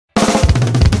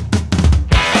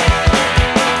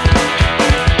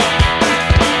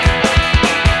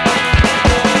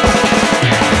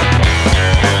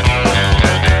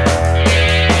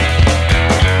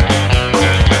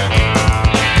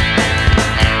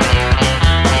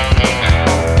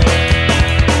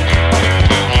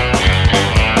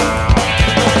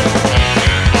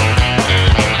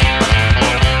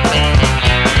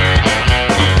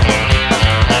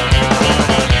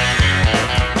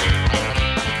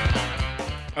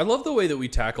I love the way that we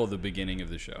tackle the beginning of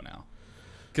the show now.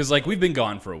 Because, like, we've been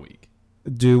gone for a week.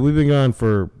 Dude, we've been gone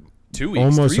for 2 weeks.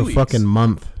 almost 3 a weeks. fucking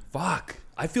month. Fuck.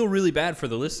 I feel really bad for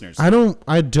the listeners. I don't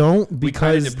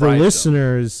because the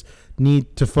listeners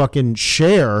need to fucking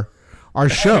share our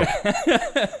show.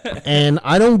 And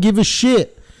I don't give a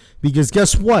shit because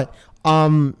guess what?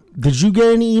 Did you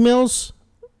get any emails?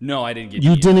 No, I didn't get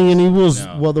You didn't get any emails?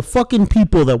 No. Well, the fucking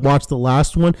people that watched the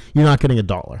last one, you're not getting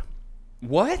 $1.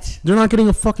 What? They're not getting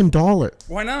a fucking $1.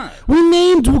 Why not? We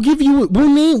named it.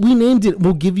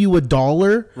 We'll give you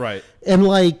 $1. Right. And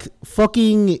like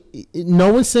fucking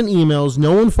no one sent emails,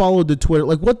 no one followed the Twitter.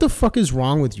 Like what the fuck is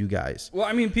wrong with you guys? Well,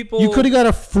 I mean, people. You could have got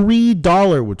a free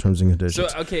 $1 with terms and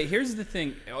conditions. So okay, here's the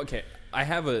thing. Okay, I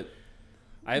have a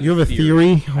theory? I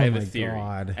have Oh a my theory,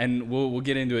 God. and we'll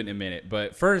get into it in a minute.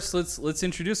 But first, let's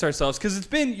introduce ourselves because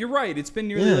you're right. It's been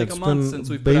nearly like a month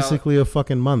since we've basically put out a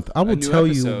fucking month. I will a new tell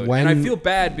episode. you when. And I feel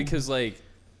bad because like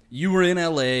you were in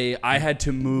LA, I had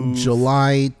to move.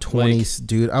 July 20th,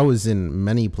 dude. I was in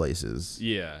many places.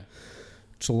 Yeah.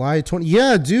 July 20.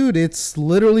 Yeah, dude. It's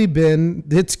literally been.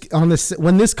 It's on this.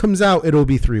 When this comes out, it'll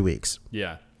be 3 weeks.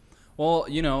 Yeah. Well,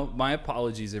 my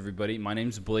apologies, everybody. My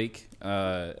name's Blake,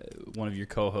 one of your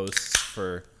co-hosts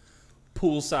for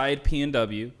Poolside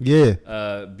P&W.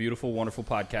 Yeah. Beautiful, wonderful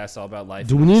podcast all about life.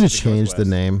 Do we need to change the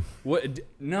name? What?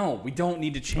 No, we don't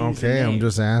need to change the Okay, name. I'm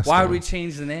just asking. Why would we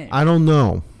change the name? I don't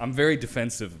know. I'm very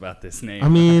defensive about this name. I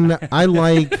mean, I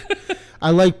like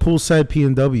Poolside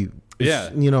P&W. Yeah.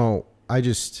 I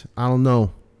don't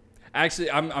know. Actually,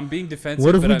 I'm being defensive.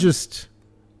 What if we I'm, just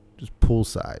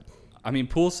Poolside? I mean,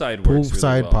 Poolside works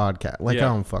Poolside really well. podcast. Like Yeah. I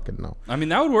don't fucking know. I mean,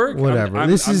 that would work. Whatever.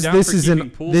 I'm This down for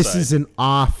keeping this Poolside. is an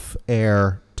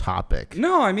off-air topic.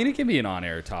 No, I mean it can be an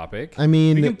on-air topic. I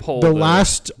mean, we can poll the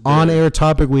last on-air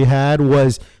topic we had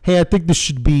was, "Hey, I think this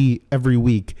should be every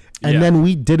week," and Yeah. then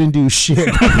we didn't do shit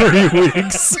for 3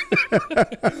 weeks.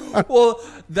 Well,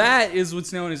 that is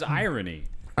what's known as irony.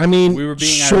 I mean, We were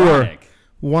being sure. ironic.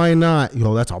 Why not?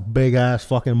 That's a big ass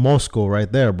fucking Moscow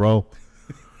right there, bro.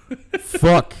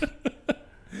 Fuck.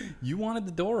 You wanted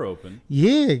the door open.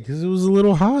 Yeah, because it was a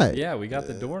little hot. Yeah, we got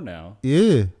the door now.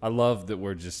 Yeah. I love that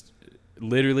we're just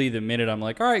literally the minute I'm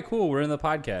like, all right, cool, we're in the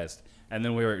podcast. And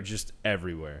then we were just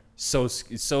everywhere. So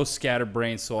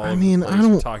scatterbrained, so all over the place.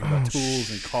 We're talking about tools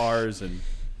and cars and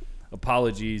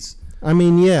apologies. I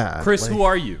mean, yeah. Chris, who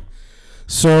are you?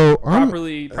 So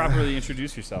Properly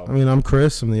introduce yourself. I mean, I'm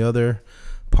Chris. I'm the other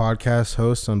podcast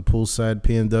host on Poolside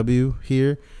P&W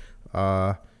here.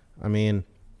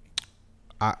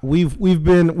 We've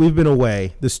been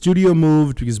away. The studio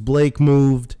moved because Blake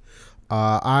moved.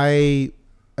 I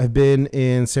have been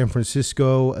in San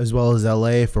Francisco as well as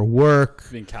LA for work.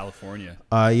 In California.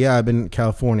 Yeah, I've been in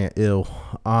California. Ew.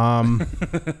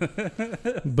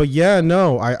 But yeah,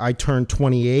 no, I turned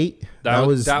 28.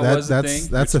 That's a You're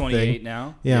thing. 28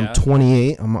 now. Yeah, I'm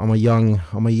 28. I'm a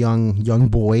young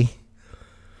boy.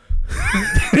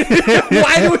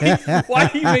 Why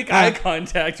do you make eye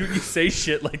contact when you say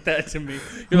shit like that to me?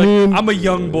 You're like, I'm a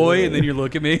young boy, and then you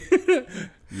look at me.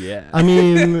 Yeah. I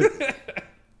mean,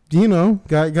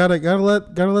 gotta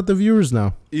let the viewers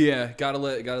know. Yeah, gotta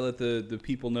let the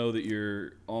people know that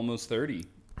you're almost 30.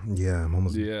 Yeah, I'm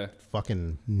almost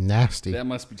fucking nasty. That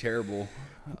must be terrible.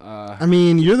 I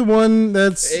mean, you're the one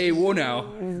that's. Hey, whoa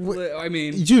now. I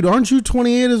mean, dude, aren't you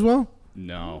 28 as well?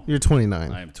 No. You're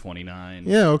 29. I am 29.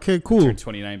 Yeah, okay, cool. Turned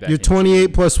 29 back. You're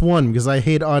 28 plus 1 because I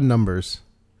hate odd numbers.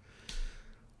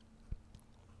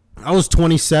 I was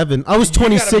 27. I was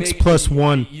 26 plus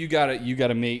 1. You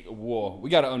gotta make. Whoa, we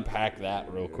gotta unpack that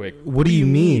real quick. What do you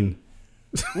mean?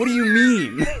 What do you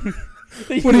mean?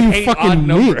 What do you fucking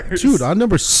mean? Dude, odd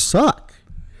numbers suck.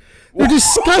 They're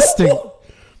disgusting.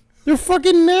 They're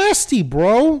fucking nasty,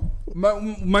 bro.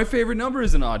 My favorite number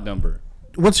is an odd number.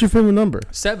 What's your favorite number?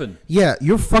 7. Yeah,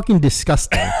 you're fucking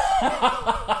disgusting.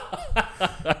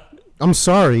 I'm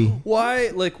sorry.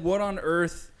 Why? Like, what on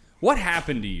earth? What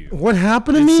happened to you? What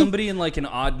happened to Did me? somebody in like an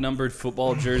odd numbered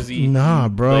football jersey? Nah,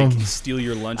 bro. Like steal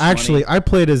your lunch Actually, money? I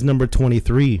played as number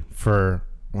 23 for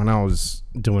when I was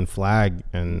doing flag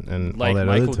and Like all that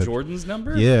Michael other Jordan's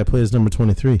number? Yeah, I played as number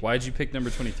 23. Why did you pick number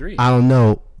 23? I don't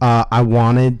know. I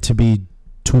wanted to be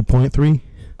 2.3.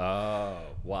 Oh,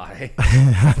 why?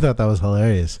 I thought that was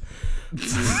hilarious.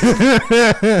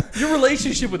 Your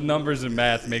relationship with numbers and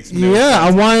math makes no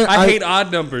sense. I hate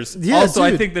odd numbers. Yeah, also,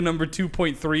 dude. I think the number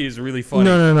 2.3 is really funny.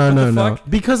 No.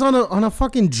 Because on a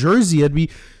fucking jersey, I'd be,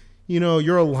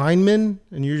 you're a lineman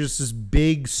and you're just this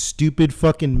big, stupid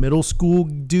fucking middle school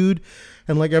dude,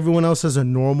 and like everyone else has a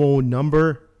normal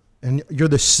number. and you're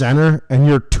the center and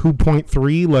you're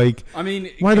 2.3. Like, I mean,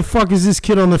 why the fuck is this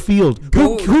kid on the field?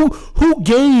 Who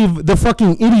gave the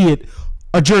fucking idiot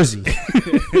a jersey?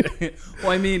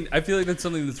 Well, I mean, I feel like that's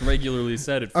something that's regularly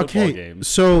said at football games.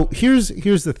 So here's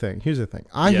the thing.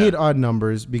 I hate odd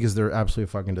numbers because they're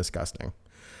absolutely fucking disgusting.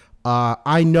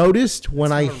 I noticed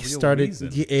when I started.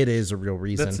 It is a real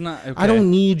reason. That's not. Okay. I don't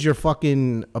need your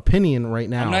fucking opinion right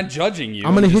now. I'm not judging you.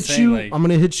 I'm gonna hit you. I'm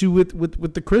gonna hit you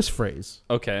with the Chris phrase.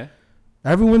 Okay.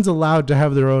 Everyone's allowed to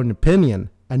have their own opinion,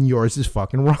 and yours is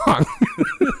fucking wrong.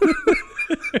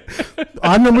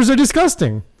 Odd numbers are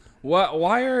disgusting. What?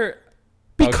 Why are?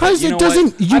 Because it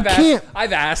doesn't.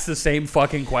 I've asked the same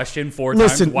fucking question 4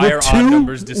 Listen, times. Why are odd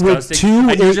numbers disgusting?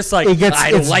 And you're just like,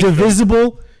 it's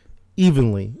divisible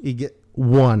evenly. You get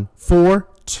 1, 4,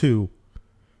 2,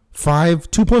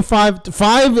 5, 2.5,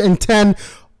 5, and 10.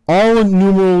 All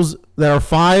numerals that are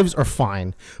 5s are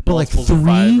fine, but Multiples like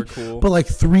 3, are cool. but like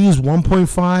 3 is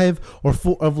 1.5 or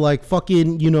 4 of like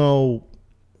fucking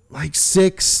like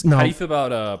 6. No. How do you feel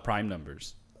about prime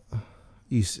numbers?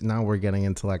 Now we're getting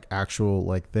into like actual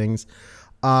like things.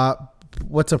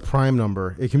 What's a prime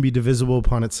number? It can be divisible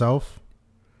upon itself.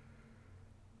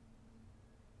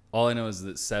 All I know is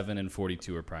that 7 and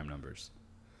 42 are prime numbers,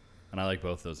 and I like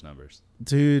both those numbers.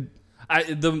 Dude,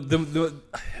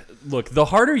 look, the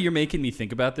harder you're making me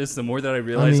think about this, the more that I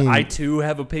realize I too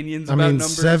have opinions about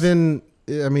numbers. 7.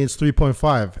 I mean, it's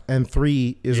 3.5, and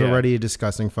 3 is already a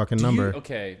disgusting fucking number.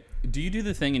 Do you do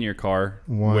the thing in your car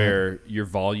where your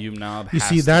volume knob? You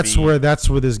see, that's where this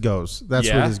goes. Where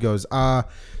this goes.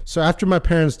 So after my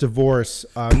parents' divorce,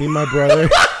 me and my brother.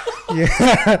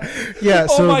 Yeah.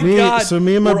 So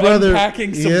me and my brother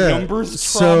unpacking some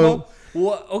numbers trauma.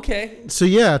 Okay. So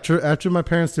yeah, after my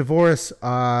parents' divorce,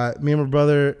 me and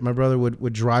my brother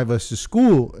would drive us to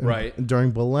school during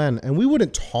Belen, and we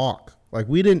wouldn't talk. Like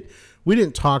we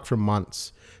didn't talk for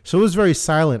months. So it was very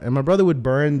silent, and my brother would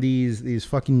burn these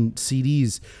fucking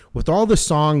CDs with all the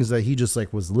songs that he just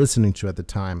like was listening to at the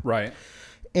time. Right.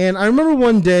 And I remember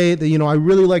one day that I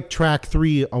really liked track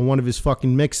 3 on one of his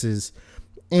fucking mixes,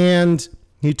 and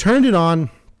he turned it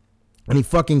on, and he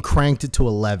fucking cranked it to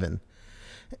 11.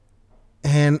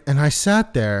 And I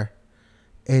sat there,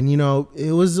 and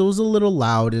it was a little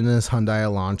loud in his Hyundai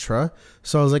Elantra.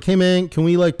 So I was like, "Hey man, can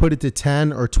we like put it to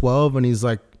 10 or 12?" And he's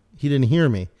like, he didn't hear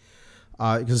me.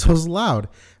 Because it was loud.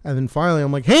 And then finally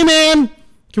I'm like, "Hey man,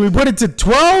 can we put it to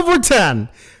 12 or 10?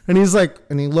 And he's like,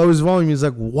 and he lowers his volume. He's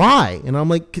like, "Why?" And I'm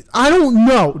like, "I don't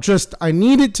know. Just, I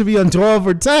need it to be on 12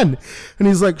 or 10. And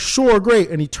he's like, "Sure,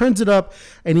 great." And he turns it up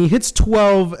and he hits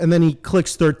 12 and then he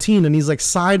clicks 13 and he's like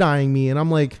side-eyeing me. And I'm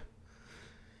like,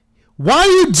 "Why are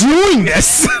you doing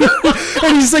this?"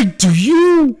 And he's like, Do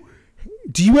you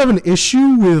have an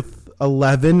issue with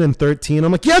 11 and 13?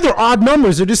 I'm like, "Yeah, they're odd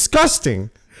numbers. They're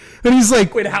disgusting." And he's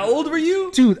like, "Wait, how old were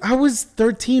you?" Dude, I was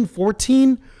 13,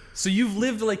 14. So you've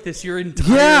lived like this your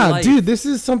entire life. Dude, this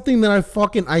is something that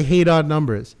I hate odd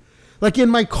numbers. Like in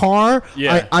my car,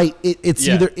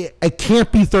 it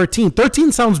can't be 13.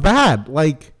 13 sounds bad.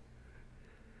 Like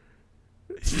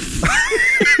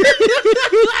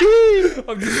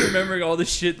I'm just remembering all the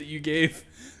shit that you gave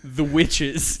the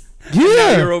witches. Yeah. And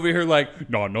now you're over here like,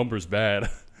 "No, numbers bad."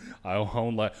 I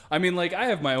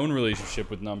have my own relationship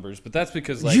with numbers, but that's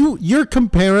because like you're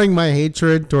comparing my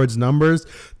hatred towards numbers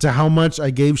to how much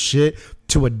I gave shit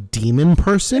to a demon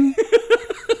person.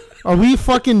 Are we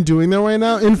fucking doing that right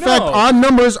now? In fact, odd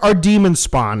numbers are demon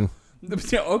spawn.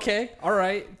 Okay, all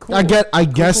right, cool. I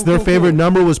guess their favorite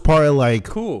number was probably like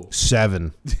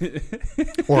 7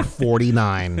 or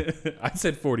 49. I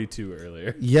said 42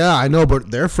 earlier. Yeah, I know,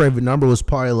 but their favorite number was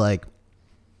probably like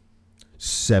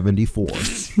 74.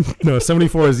 No,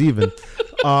 74 is even.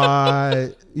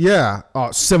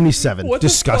 77. What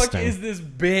disgusting. the fuck is this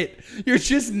bit? You're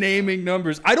just naming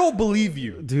numbers. I don't believe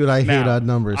you. Dude, I hate odd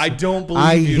numbers. I don't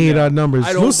believe you. I hate odd numbers.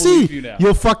 I don't believe you now.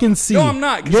 You'll fucking see. No, I'm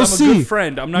not, because I'm a good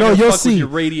friend. I'm not going to fuck with your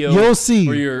radio. You'll see.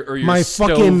 Or your my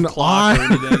fucking clock or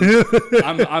anything.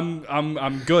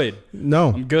 I'm good. No.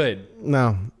 I'm good.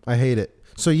 No, I hate it.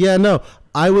 So yeah, no.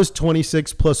 I was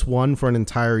 26 plus 1 for an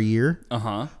entire year.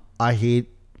 Uh-huh. I hate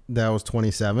that I was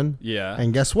 27. Yeah.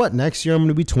 And guess what? Next year I'm going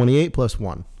to be 28 plus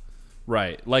 1.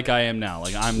 Right. Like I am now.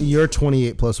 You're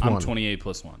 28 plus 1. I'm 28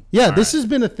 plus 1. Yeah, all this has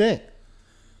been a thing.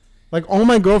 Like all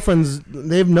my girlfriends,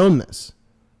 they've known this.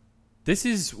 This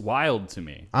is wild to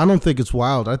me. I don't think it's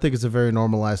wild. I think it's a very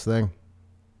normalized thing.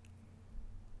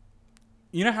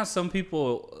 You know how some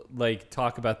people like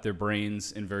talk about their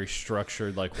brains in very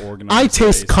structured, like organized I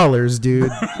taste ways? Colors,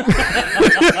 dude.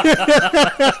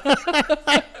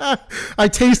 I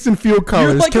taste and feel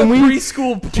colors. You're like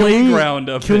preschool playground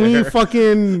up there. Can we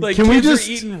fucking... Like, can kids we just...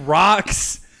 are eating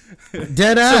rocks.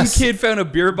 Dead ass. Some kid found a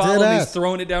beer bottle and he's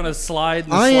throwing it down a slide,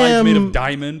 and the slide's made of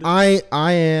diamond. I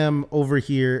am over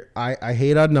here. I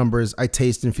hate odd numbers. I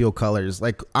taste and feel colors.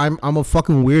 Like, I'm a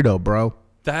fucking weirdo, bro.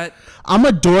 I'm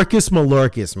a Dorcas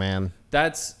Malorcas, man.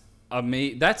 That's a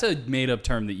made up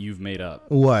term that you've made up.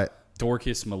 What?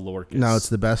 Dorcas Malorcas. No, it's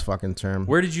the best fucking term.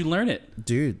 Where did you learn it?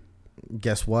 Dude,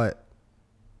 guess what?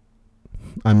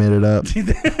 I made it up.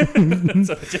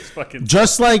 So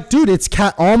just like, dude, it's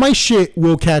all my shit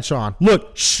will catch on.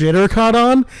 Look, shitter caught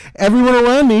on. Everyone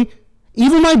around me,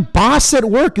 even my boss at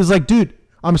work is like, dude,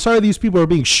 I'm sorry these people are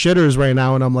being shitters right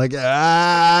now. And I'm like,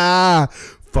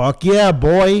 fuck yeah,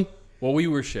 boy. Well, we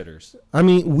were shitters. I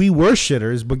mean, we were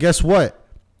shitters, but guess what?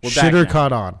 Shitter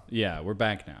caught on. Yeah, we're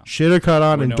back now. Shitter caught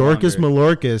on, and Dorcas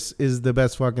Malorcas is the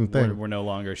best fucking thing. We're no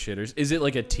longer shitters. Is it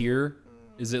like a tier?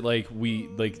 Is it like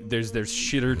there's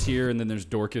shitter tier and then there's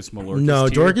Dorcas Malorcas? No,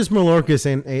 tier? Dorcas Malorcas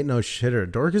ain't no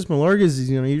shitter. Dorcas Malorcas is,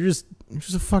 you're just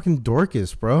a fucking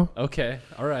Dorcas, bro. Okay,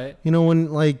 all right.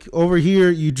 When like over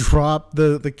here you drop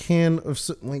the can of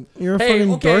like you're a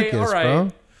fucking Dorcas, all right.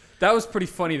 Bro. That was pretty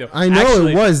funny though. I know.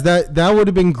 Actually, it was. That would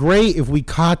have been great if we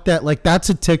caught that. Like, that's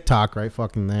a TikTok right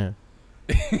fucking there.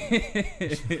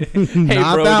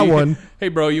 Not bro, that one. Hey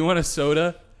bro, you want a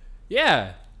soda?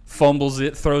 Yeah. Fumbles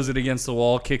it, throws it against the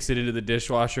wall, kicks it into the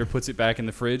dishwasher, puts it back in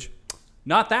the fridge.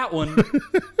 Not that one.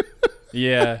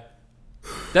 Yeah.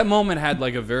 That moment had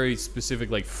like a very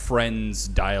specific like Friends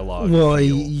dialogue. Well,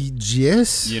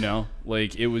 yes.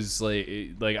 Like it was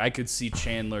like I could see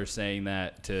Chandler saying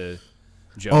that to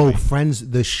Joey. Oh, Friends,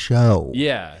 the show.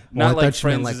 Yeah, not like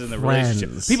Friends is in the relationship.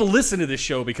 People listen to this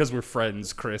show because we're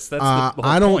friends, Chris. That's the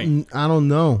whole point. I don't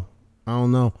know.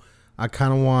 I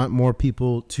kind of want more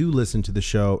people to listen to the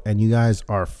show, and you guys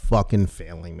are fucking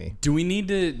failing me. Do we need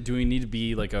to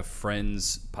be like a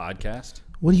Friends podcast?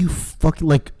 What do you fucking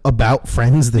like about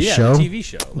Friends, the show? Yeah, the TV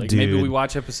show. Like, dude, maybe we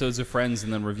watch episodes of Friends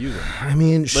and then review them. I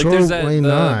mean, like, sure, why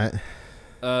not?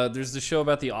 There's the show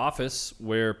about The Office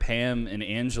where Pam and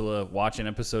Angela watch an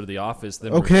episode of The Office.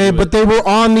 Then okay, but they were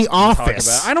on The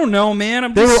Office. I don't know,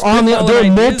 man. They're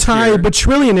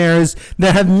multi-bajillionaires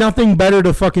that have nothing better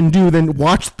to fucking do than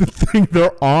watch the thing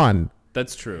they're on.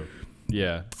 That's true.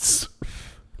 Yeah.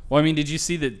 Well, I mean, did you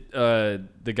see that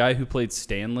the guy who played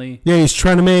Stanley? Yeah, he's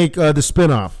trying to make the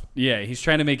spinoff. Yeah, he's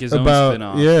trying to make his own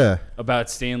spinoff. Yeah. About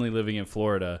Stanley living in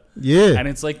Florida. Yeah. And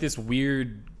it's like this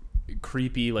weird,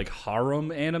 creepy, like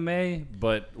harem anime,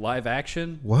 but live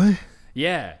action. What?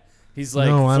 Yeah. He's like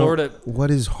Florida.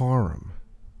 What is harem?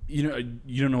 You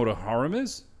don't know what a harem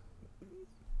is?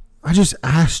 I just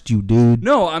asked you, dude.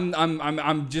 No,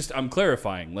 I'm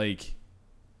clarifying. Like,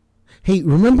 hey,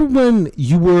 remember when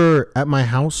you were at my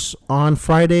house on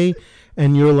Friday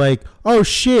and you're like, "Oh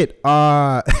shit,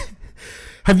 have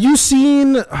you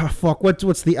seen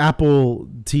what's the Apple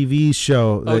TV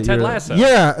show?" Oh, Ted Lasso.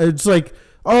 Yeah, it's like,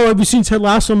 "Oh, have you seen Ted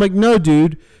Lasso?" I'm like, "No,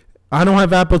 dude. I don't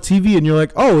have Apple TV." And you're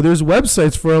like, "Oh, there's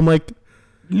websites for it." I'm like,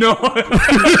 no.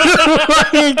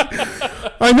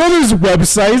 I know there's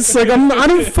websites. Like, I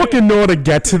don't fucking know how to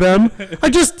get to them. I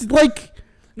just like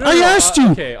I asked you.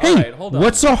 Okay, hey, right, hold on.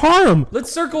 What's a harem?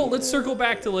 Let's circle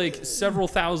back to like several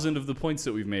thousand of the points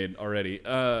that we've made already,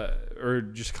 or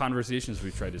just conversations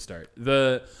we've tried to start.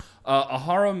 A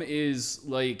harem is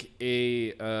like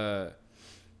a.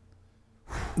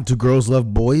 Do girls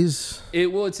love boys?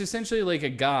 It's essentially like a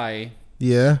guy.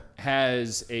 Yeah.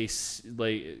 Has a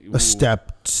stepdaughter.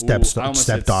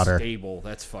 Stable.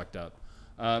 That's fucked up.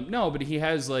 No, but he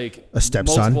has like a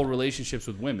stepson. Multiple relationships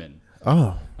with women.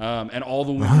 Oh. And all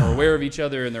the women are aware of each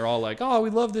other, and they're all like, "Oh, we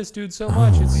love this dude so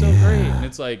much. It's so great." And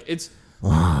it's like it's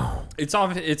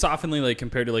often like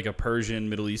compared to like a Persian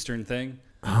Middle Eastern thing.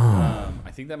 I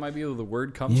think that might be where the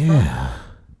word comes from.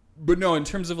 But no, in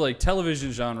terms of like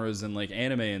television genres and like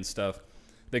anime and stuff,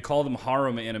 they call them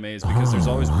harem animes because there's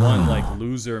always one like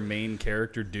loser main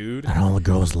character dude. And all the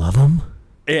girls love him?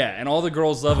 Yeah, and all the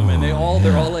girls love him, and they're all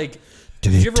like.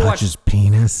 Did he touch his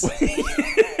penis?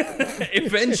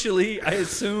 Eventually, I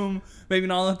assume, maybe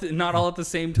not all at the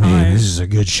same time. Man, this is a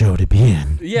good show to be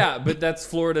in. Yeah, but that's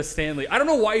Florida Stanley. I don't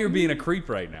know why you're being a creep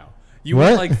right now. You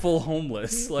went like full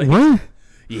homeless. Like, what?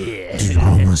 Yeah. Do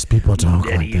homeless people talk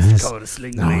like this? Yeah.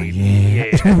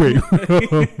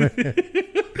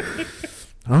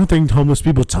 I don't think homeless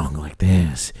people talk like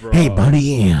this. Bro. Hey,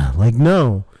 buddy. Like,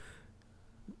 no.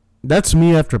 That's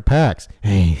me after PAX.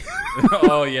 Hey.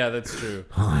 Oh, yeah, that's true.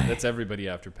 Hi. That's everybody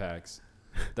after PAX.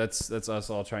 That's us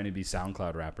all trying to be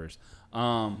SoundCloud rappers.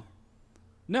 No,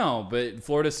 No, but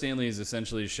Florida Stanley is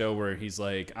essentially a show where he's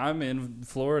like, I'm in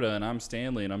Florida and I'm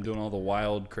Stanley and I'm doing all the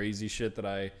wild, crazy shit that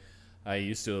I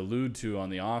used to allude to on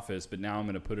The Office, but now I'm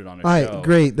going to put it on a show. All right,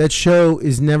 great. That show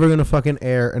is never going to fucking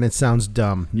air and it sounds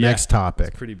dumb. Yeah, next topic.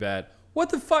 It's pretty bad.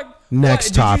 What the fuck?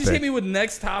 Next topic. Did you just hit me with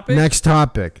next topic? Next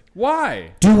topic.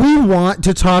 Why? Do we want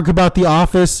to talk about The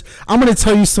Office? I'm going to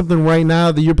tell you something right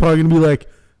now that you're probably going to be like,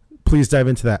 please dive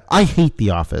into that. I hate The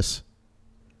Office.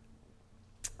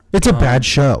 It's a bad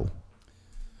show.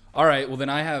 All right. Well, then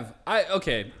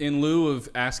okay. In lieu of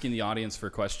asking the audience for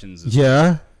questions.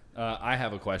 I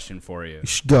have a question for you.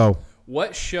 Go.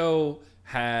 What show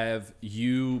have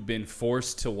you been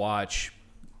forced to watch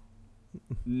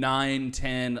 9,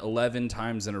 10, 11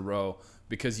 times in a row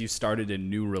because you started a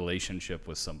new relationship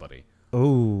with somebody?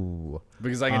 Oh.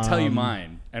 Because I can tell you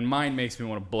mine, and mine makes me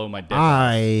want to blow my dick off.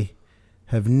 I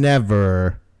have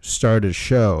never started a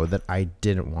show that I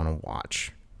didn't want to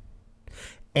watch.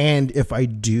 And if I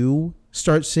do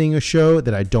start seeing a show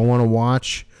that I don't want to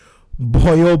watch,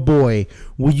 boy, oh boy,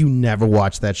 will you never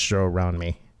watch that show around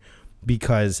me.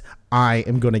 Because I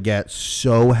am going to get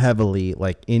so heavily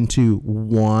into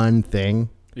one thing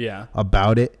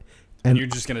about it. And you're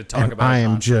just going to talk about it I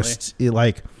am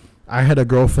constantly? I had a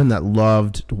girlfriend that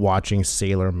loved watching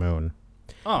Sailor Moon.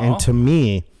 Oh, and to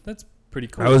me, that's pretty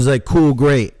cool. I was like, cool,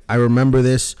 great. I remember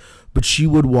this. But she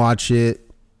would watch it,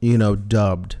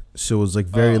 dubbed. So it was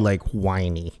very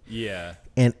whiny. Yeah.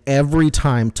 And every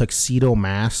time Tuxedo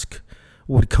Mask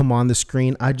would come on the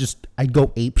screen, I'd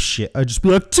go ape shit. I'd just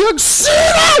be like, Tuxedo!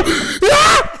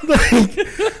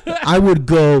 I would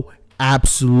go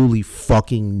absolutely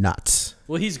fucking nuts.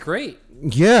 Well, he's great.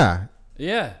 Yeah.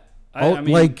 Yeah. I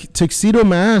mean, Tuxedo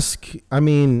Mask, I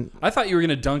thought you were going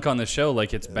to dunk on the show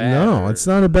like it's bad. No, it's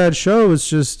not a bad show. It's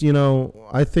just,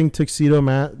 I think Tuxedo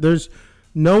Mask, there's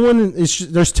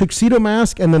Tuxedo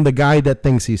Mask and then the guy that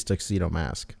thinks he's Tuxedo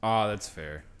Mask. Oh, that's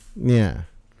fair. Yeah.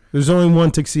 There's only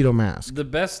one Tuxedo Mask. The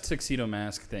best Tuxedo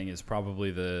Mask thing is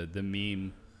probably the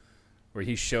meme where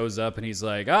he shows up and he's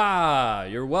like,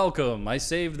 you're welcome. I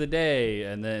saved the day.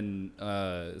 And then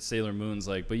Sailor Moon's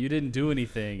like, but you didn't do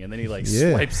anything. And then he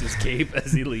swipes his cape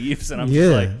as he leaves. And I'm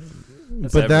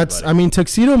just like, that's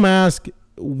Tuxedo Mask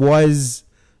was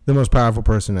the most powerful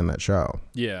person in that show.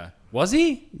 Yeah. Was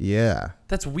he? Yeah.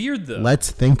 That's weird, though.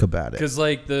 Let's think about it. Because,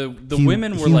 the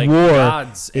women were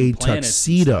gods and planets.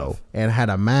 He wore a tuxedo and had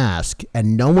a mask,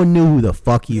 and no one knew who the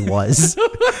fuck he was.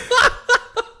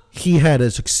 He had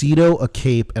a tuxedo, a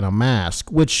cape, and a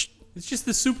mask, which... It's just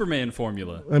the Superman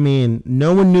formula.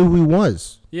 No one knew who he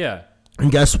was. Yeah. And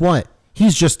guess what?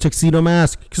 He's just Tuxedo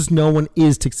Mask, because no one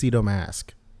is Tuxedo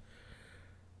Mask.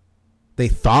 They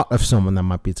thought of someone that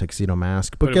might be Tuxedo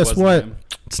Mask, but guess what? Him.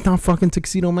 It's not fucking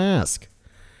Tuxedo Mask.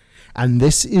 And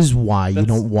this is why you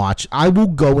don't watch. I will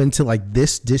go into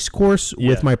this discourse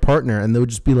with my partner, and they'll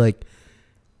just be like,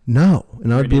 no.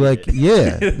 And I'd be like,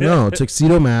 yeah, no,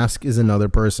 Tuxedo Mask is another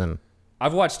person.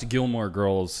 I've watched Gilmore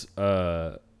Girls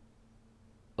 11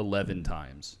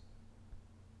 times.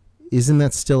 Isn't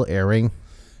that still airing?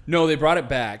 No, they brought it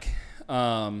back.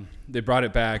 They brought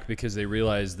it back because they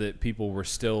realized that people were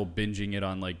still binging it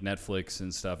on Netflix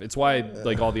and stuff. It's why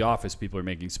all the Office people are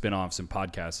making spin-offs and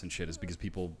podcasts and shit, is because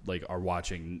people are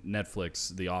watching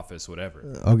Netflix, The Office,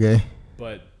 whatever. Okay.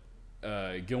 But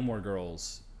Gilmore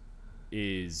Girls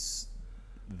is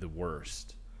the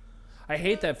worst. I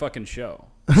hate that fucking show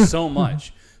so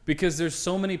much because there's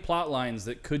so many plot lines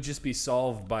that could just be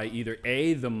solved by either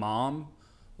the mom,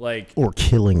 or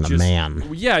killing the man.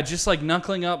 Yeah, just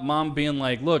knuckling up, mom being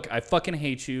like, look, I fucking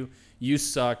hate you. You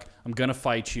suck. I'm going to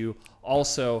fight you.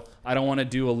 Also, I don't want to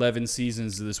do 11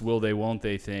 seasons of this will they, won't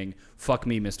they thing. Fuck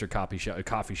me, Mr.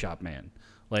 Coffee Shop Man.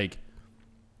 I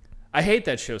hate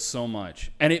that show so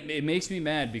much. And it makes me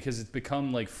mad because it's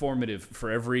become formative for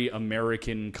every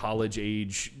American college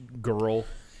age girl.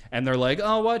 And they're like,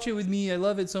 oh, watch it with me. I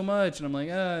love it so much. And I'm like,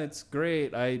 it's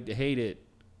great. I hate it.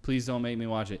 Please don't make me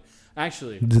watch it.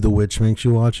 Actually, did The Witch make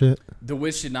you watch it? The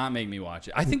Witch did not make me watch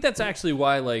it. I think that's actually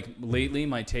why, lately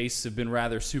my tastes have been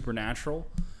rather supernatural,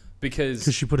 because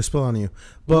she put a spell on you.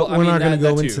 But we're not going to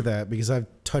go into that because I've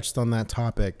touched on that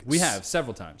topic. We have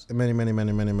several times, many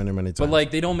times. But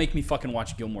they don't make me fucking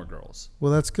watch Gilmore Girls.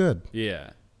 Well, that's good. Yeah,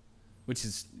 which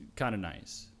is kind of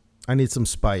nice. I need some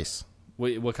spice.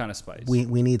 What kind of spice? We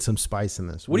need some spice in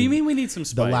this. What do you mean we need some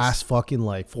spice? The last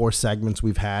fucking 4 segments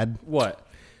we've had. What?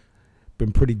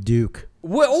 Been pretty Duke.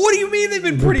 What do you mean they've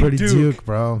been pretty Duke,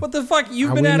 bro? What the fuck?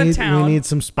 You've been out of town. We need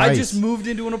some spice. I just moved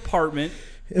into an apartment.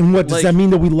 And what does that mean?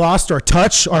 That we lost our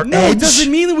touch, our edge? No, it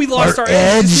doesn't mean that we lost our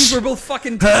edge. It means we're both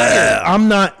fucking tired. I'm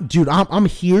not, dude. I'm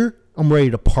here I'm ready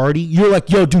to party. You're like,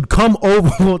 yo, dude, come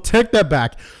over. Well, take that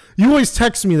back. You always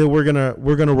text me that we're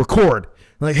gonna record.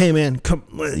 I'm like, hey man, come,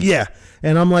 yeah.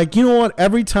 And I'm like, you know what?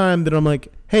 Every time that I'm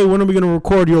like, hey, when are we gonna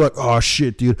record? You're like, oh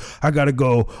shit, dude, I gotta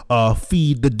go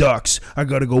feed the ducks. I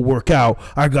gotta go work out.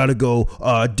 I gotta go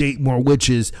date more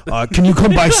witches. Can you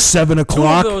come by 7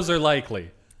 o'clock? 2 of those are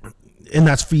likely. And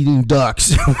that's feeding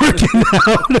ducks, working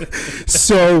out.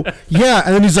 So yeah,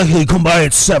 and then he's like, hey, come by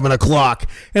at 7 o'clock.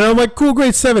 And I'm like, cool,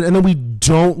 great, 7. And then we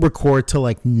don't record till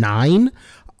like 9.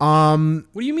 What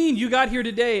do you mean? You got here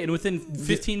today, and within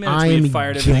 15 minutes we had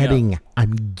fired everything up.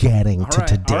 I'm getting to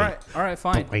today. All right,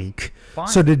 fine. Fine.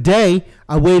 So today,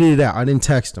 I waited it out. I didn't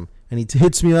text him. And he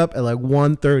hits me up at like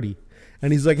 1:30.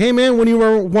 And he's like, hey, man, when do you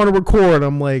want to record?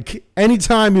 I'm like,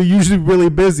 anytime. You're usually really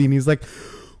busy. And he's like,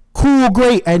 cool,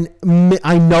 great. And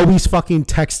I know he's fucking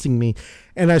texting me.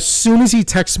 And as soon as he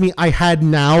texts me, I had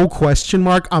now ?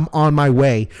 I'm on my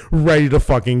way, ready to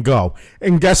fucking go.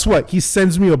 And guess what? He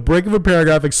sends me a break of a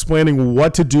paragraph explaining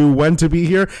what to do, when to be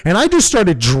here. And I just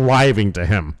started driving to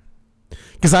him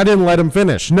because I didn't let him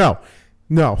finish. No,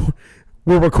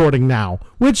 we're recording now,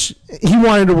 which he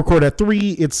wanted to record at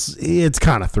 3. It's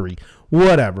kind of 3.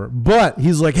 Whatever. But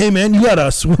he's like, hey, man, you got a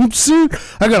swimsuit?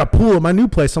 I got a pool at my new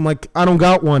place. I'm like, I don't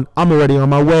got one. I'm already on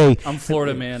my way. I'm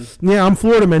Florida man. Yeah, I'm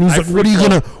Florida man. He's like, what are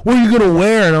you gonna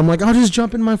wear? And I'm like, I'll just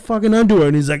jump in my fucking underwear.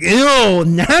 And he's like, ew,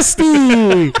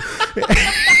 nasty.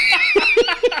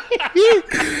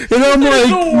 And I'm like,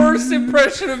 the worst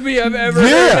impression of me I've ever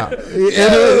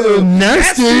heard.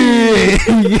 Nasty.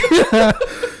 Yeah.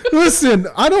 Listen,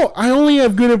 I only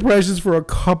have good impressions for a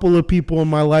couple of people in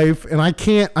my life, and I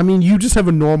can't. I mean, you just have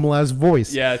a normalized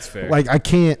voice. Yeah, it's fair. Like I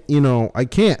can't.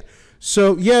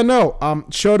 So yeah, no.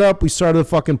 Showed up. We started the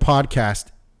fucking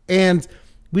podcast, and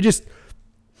we just.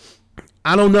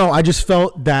 I don't know. I just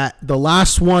felt that the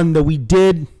last one that we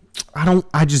did,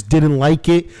 I just didn't like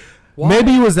it. Why?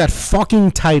 Maybe it was that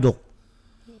fucking title.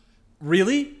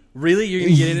 Really? You're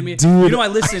gonna get into me? Dude, I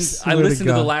listened to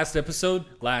the last episode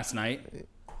last night.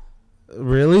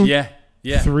 Really? Yeah.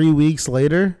 3 weeks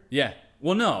later? Yeah.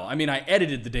 Well, no. I mean, I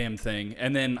edited the damn thing,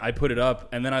 and then I put it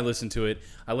up, and then I listened to it.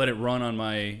 I let it run on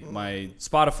my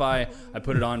Spotify. I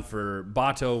put it on for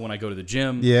Bato when I go to the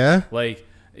gym. Yeah. Like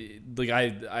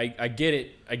I get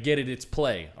it. I get it. It's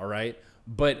play. All right.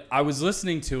 But I was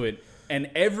listening to it,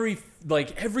 and every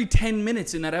 10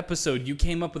 minutes in that episode, you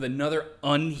came up with another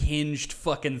unhinged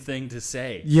fucking thing to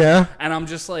say. Yeah. And I'm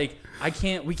just like,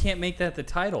 we can't make that the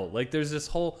title. Like, there's this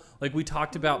whole, like, we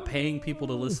talked about paying people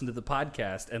to listen to the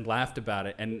podcast and laughed about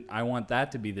it, and I want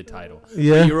that to be the title.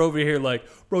 Yeah. But you're over here like,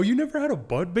 bro, you never had a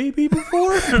butt baby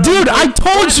before? Dude, I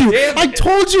told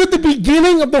you at the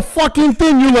beginning of the fucking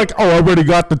thing. You're like, oh, I already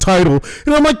got the title.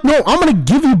 And I'm like, no, I'm going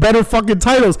to give you better fucking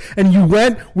titles. And you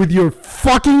went with your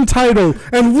fucking title.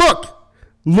 And look,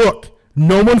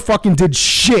 no one fucking did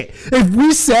shit. If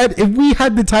we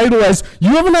had the title as you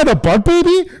haven't had a butt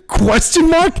baby? ?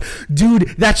 Dude,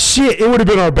 that shit, it would have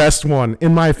been our best one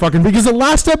in my fucking, because the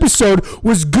last episode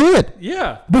was good.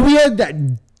 Yeah. But we had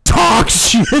that dog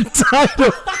shit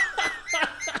title.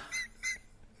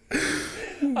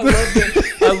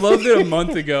 I loved it a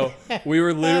month ago. We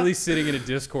were literally sitting in a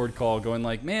Discord call going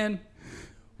like, man,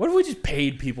 what if we just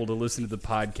paid people to listen to the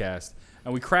podcast?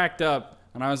 And we cracked up.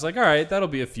 And I was like, all right, that'll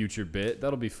be a future bit.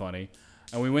 That'll be funny.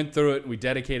 And we went through it. We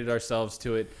dedicated ourselves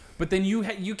to it. But then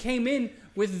you came in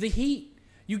with the heat.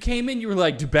 You came in. You were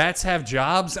like, do bats have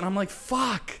jobs? And I'm like,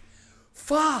 fuck.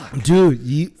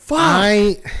 Dude,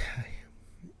 I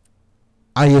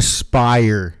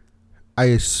aspire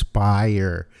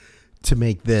to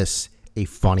make this a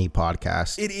funny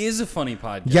podcast. It is a funny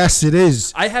podcast. Yes, it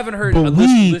is. I haven't heard. But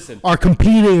we are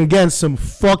competing against some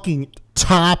fucking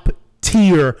top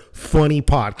tier funny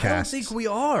podcasts. I don't think we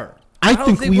are. I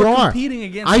think we are competing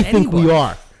against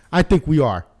anyone. I think we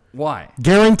are. Why?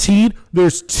 Guaranteed.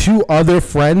 There's 2 other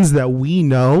friends that we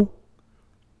know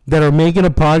that are making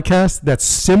a podcast that's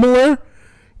similar,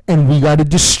 and we got to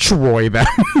destroy them.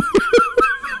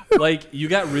 Like, you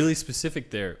got really specific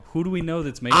there. Who do we know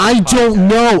that's making? I don't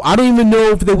know. I don't even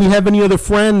know if we have any other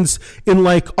friends in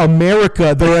like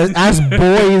America that are as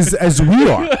boys as we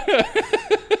are.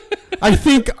 I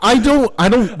don't know.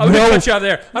 I'm going to cut you out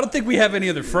there. I don't think we have any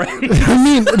other friends. I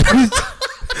mean,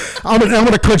 I'm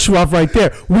going to cut you off right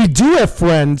there. We do have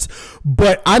friends,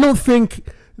 but I don't think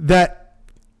that.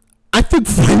 I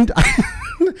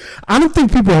don't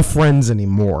think people have friends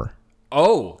anymore.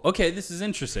 Oh, okay. This is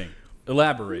interesting.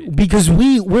 Elaborate. Because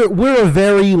we're a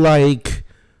very like.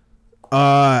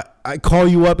 I call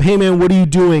you up, hey man, what are you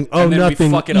doing? Oh,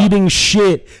 nothing. Eating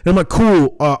shit. And I'm like,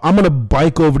 cool. I'm gonna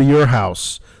bike over to your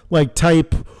house. Like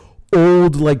type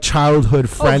old like childhood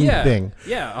friend thing.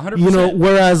 Yeah, 100%. You know,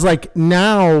 whereas like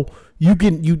now you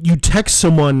can you text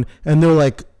someone and they're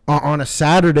like on a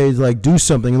Saturday like do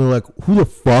something and they're like, who the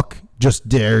fuck just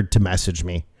dared to message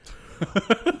me?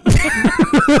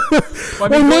 Well,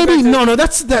 maybe no.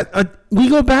 That's that. We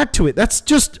go back to it. That's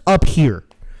just up here.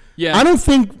 Yeah, I don't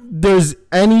think there's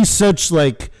any such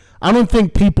like. I don't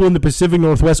think people in the Pacific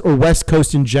Northwest or West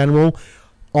Coast in general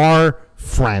are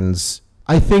friends.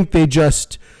 I think they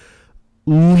just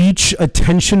leech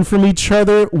attention from each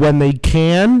other when they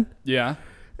can. Yeah,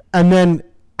 and then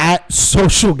at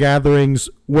social gatherings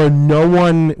where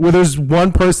there's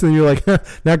one person and you're like,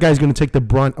 that guy's going to take the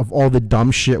brunt of all the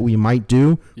dumb shit we might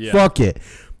do. Yeah. Fuck it.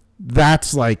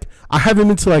 That's like, I haven't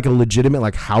been to like a legitimate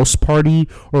like house party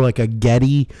or like a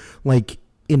Getty like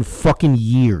in fucking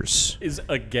years. Is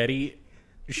a Getty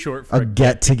short for a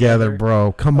get together,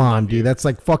 bro? Come on, dude. That's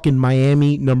like fucking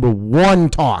Miami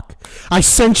 #1 talk. I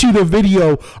sent you the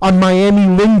video on Miami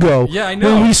lingo. Yeah, I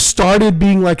know. When we started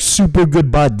being like super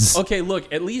good buds. Okay,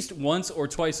 look, at least once or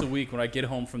twice a week when I get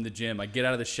home from the gym, I get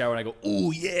out of the shower and I go,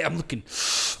 "Oh yeah, I'm looking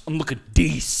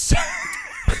decent."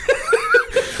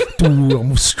 Dude,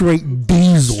 I'm straight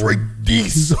diesel. Straight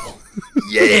diesel.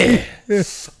 Yeah.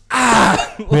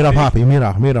 Mira, papi,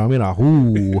 mira.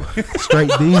 Ooh,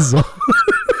 straight diesel.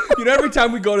 You know, every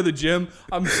time we go to the gym,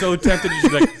 I'm so tempted to just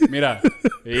be like, mira.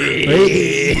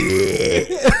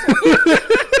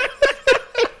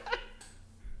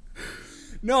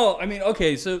 No, I mean,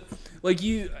 okay, so, like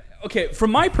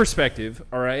from my perspective,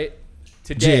 all right,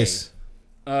 today,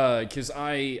 because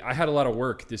I had a lot of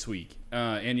work this week,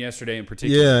 and yesterday in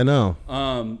particular. Yeah, I know.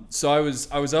 So I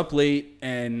was up late,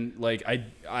 and, like,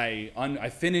 I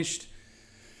finished,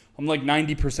 I'm like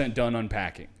 90% done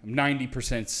unpacking. I'm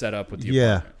 90% set up with the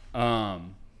apartment.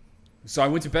 So I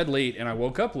went to bed late and I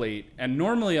woke up late, and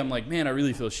normally I'm like, man, I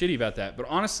really feel shitty about that. But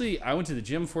honestly, I went to the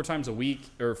gym 4 times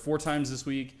this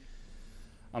week.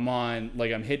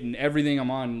 I'm hitting everything.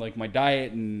 I'm on like my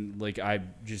diet and like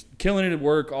I'm just killing it at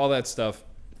work, all that stuff.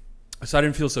 So I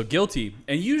didn't feel so guilty.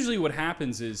 And usually what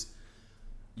happens is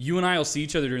you and I will see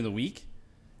each other during the week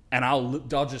and I'll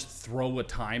just throw a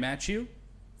time at you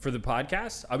for the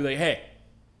podcast. I'll be like, hey,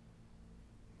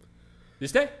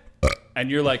 this day? And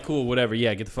you're like, cool, whatever.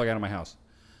 Yeah, get the fuck out of my house.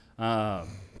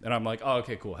 And I'm like, oh,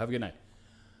 okay, cool. Have a good night.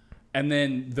 And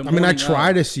then I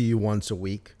try to see you once a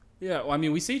week. Yeah, well, I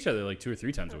mean, we see each other like 2 or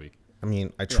 3 times a week. I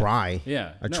mean, I try.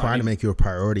 Yeah. I try to make you a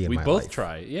priority in my life. We both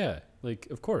try. Yeah, like,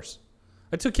 of course.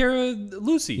 I took care of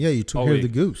Lucy. Yeah, you took care of the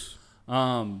goose.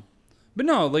 But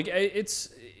no, like,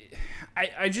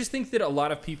 I just think that a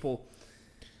lot of people,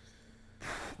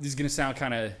 this is going to sound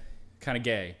kind of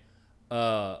gay,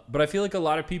 but I feel like a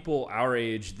lot of people our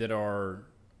age that are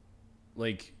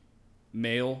like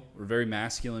male or very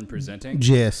masculine presenting,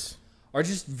 yes, are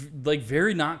just like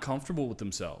very not comfortable with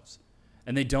themselves,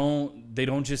 and they don't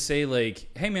just say like,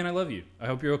 "Hey man, I love you. I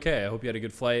hope you're okay. I hope you had a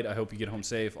good flight. I hope you get home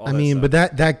safe." All that stuff. But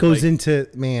that goes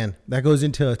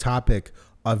into a topic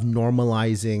of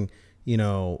normalizing,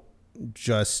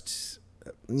 just.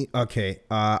 Okay,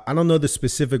 I don't know the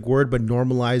specific word, but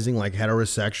normalizing like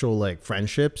heterosexual like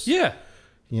friendships. Yeah,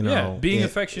 being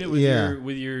affectionate with your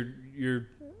with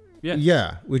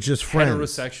just friends.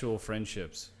 Heterosexual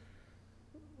friendships.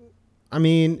 I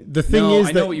mean, the thing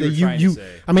is that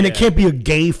it can't be a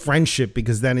gay friendship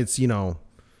because then it's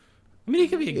I mean, it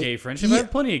could be a gay friendship. Yeah. I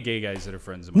have plenty of gay guys that are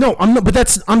friends of mine. No, I'm not.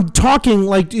 But I'm talking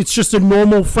like it's just a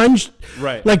normal friendship.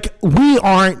 Right. Like we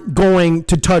aren't going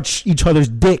to touch each other's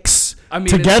dicks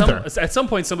together. At some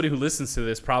point, somebody who listens to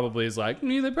this probably is like,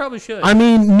 they probably should. I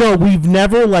mean, no, we've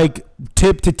never like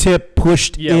tip to tip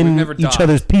pushed in each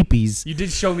other's peepees. You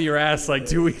did show me your ass like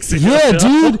 2 weeks ago. Yeah,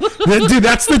 dude. Dude,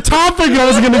 that's the topic I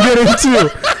was going to get into.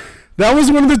 That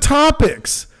was one of the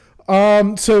topics.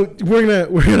 So we're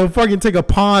gonna fucking take a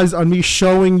pause on me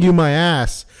showing you my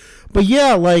ass, but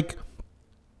yeah, like,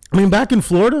 I mean, back in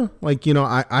Florida, like,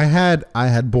 I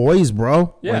had boys,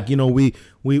 bro. Yeah. Like, we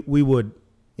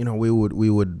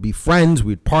would be friends,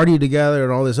 we'd party together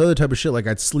and all this other type of shit. Like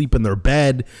I'd sleep in their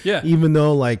bed. Yeah. Even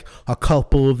though like a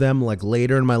couple of them like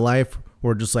later in my life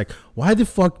were just like, why the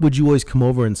fuck would you always come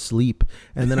over and sleep?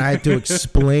 And then I had to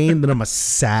explain that I'm a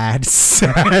sad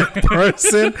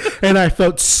person and I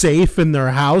felt safe in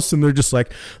their house. And they're just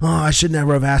like, oh, I should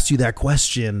never have asked you that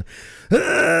question.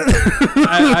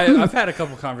 I've had a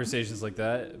couple conversations like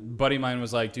that. A buddy of mine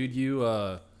was like, dude, you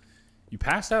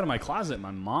passed out of my closet. My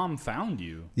mom found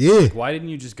you. Yeah. Like, why didn't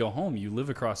you just go home? You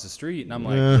live across the street. And I'm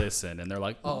like, listen. And they're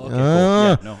like, oh, okay, cool.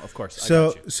 Yeah, no, of course. I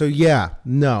got you. So yeah,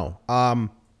 no.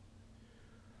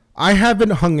 I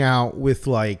haven't hung out with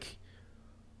like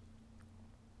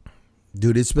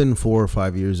Dude, it's been 4 or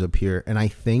 5 years up here, and I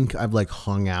think I've like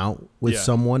hung out with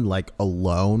someone like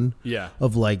alone,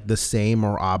 of like the same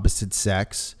or opposite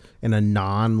sex in a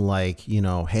non like, you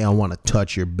know, hey, I want to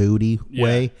touch your booty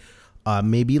way,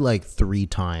 maybe like 3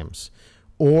 times.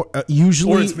 Or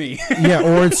usually, or it's me.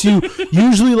 Or it's you.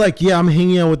 Usually, like, I'm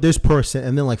hanging out with this person,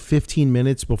 and then like 15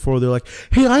 minutes before, they're like,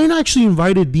 "Hey, I actually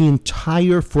invited the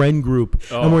entire friend group,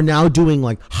 and we're now doing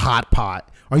like hot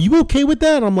pot. Are you okay with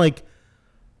that?" And I'm like,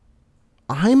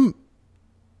 I'm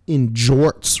in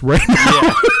jorts right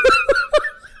now.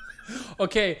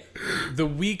 Okay, the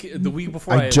week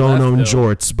before I don't left, own though,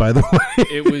 jorts, by the way.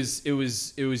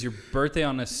 it was your birthday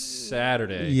on a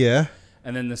Saturday. Yeah.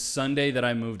 And then the Sunday that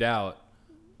I moved out,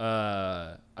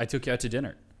 I took you out to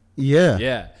dinner. Yeah.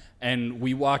 Yeah. And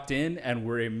we walked in and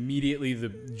we're immediately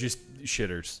just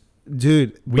shitters.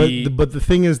 Dude, but the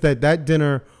thing is that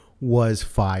dinner was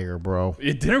fire, bro.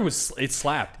 It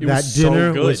slapped. That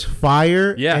dinner was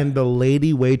fire. Yeah. And the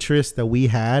lady waitress that we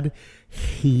had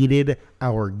hated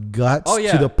our guts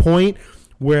to the point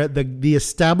where the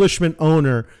establishment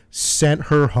owner sent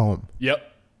her home. Yep.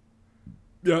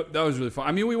 Yep, that was really fun.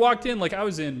 I mean, we walked in like I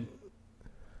was in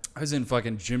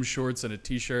fucking gym shorts and a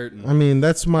t-shirt. And I mean,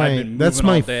 that's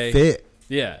my fit.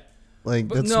 Yeah. Like,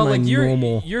 but that's no, my like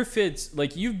normal. Your fits,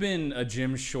 like you've been a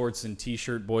gym shorts and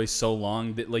t-shirt boy so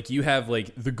long that like you have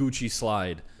like the Gucci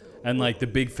slide and like the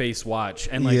big face watch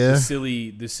and like the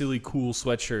silly cool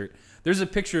sweatshirt. There's a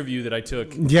picture of you that I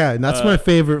took. Yeah, and that's my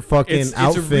favorite fucking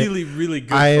outfit. It's a really, really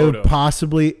good I photo. have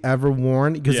possibly ever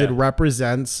worn because it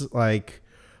represents like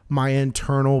my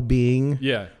internal being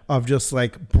of just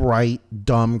like bright,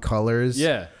 dumb colors.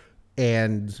 Yeah.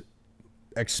 And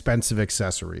expensive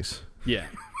accessories. Yeah.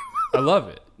 I love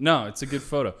it. No, it's a good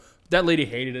photo. That lady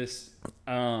hated us.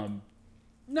 No,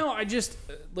 I just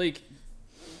like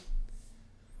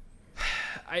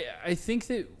I think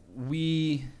that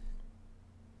we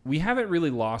haven't really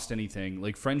lost anything.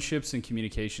 Like friendships and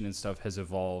communication and stuff has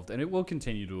evolved and it will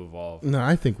continue to evolve. No,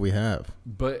 I think we have.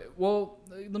 But well,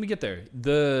 let me get there.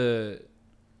 The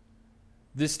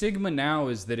stigma now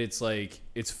is that it's like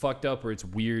it's fucked up or it's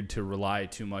weird to rely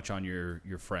too much on your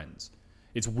friends.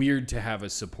 It's weird to have a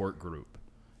support group.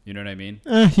 You know what I mean?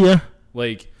 Yeah.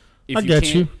 Like, if I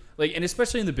get you. Like, and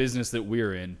especially in the business that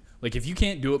we're in, like, if you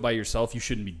can't do it by yourself, you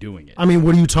shouldn't be doing it. I mean,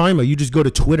 what are you talking about? You just go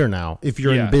to Twitter now. If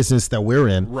you're in business that we're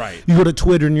in, right? You go to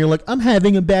Twitter and you're like, "I'm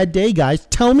having a bad day, guys.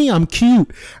 Tell me I'm cute."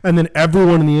 And then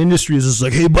everyone in the industry is just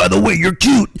like, "Hey, by the way, you're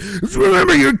cute.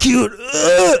 Remember, you're cute."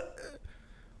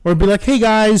 Or be like, "Hey,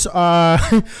 guys,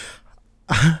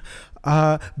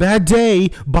 bad day.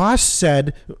 Boss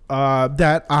said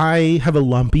that I have a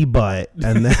lumpy butt,"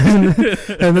 and then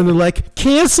and then they're like,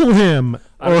 "Cancel him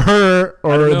or her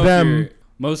or them."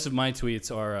 Most of my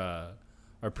tweets are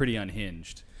pretty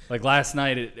unhinged. Like last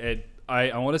night at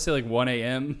I want to say like 1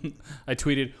 a.m. I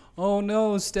tweeted, "Oh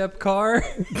no, step car."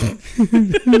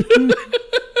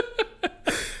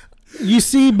 You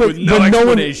see, but no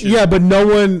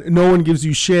one gives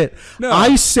you shit. No. I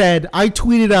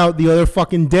tweeted out the other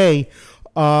fucking day,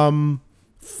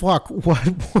 fuck, what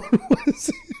was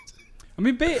it? I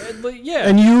mean, yeah.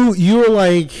 And you were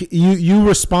like, you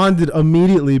responded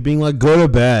immediately being like, "Go to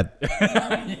bed."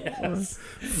 Yes.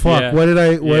 Fuck, yeah. what did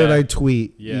I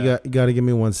tweet? Yeah. You got to give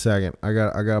me 1 second. I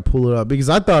got to pull it up because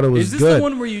I thought it was good. Is this the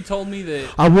one where you told me that?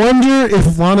 I wonder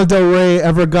if Lana Del Rey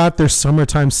ever got their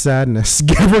summertime sadness.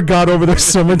 Ever got over their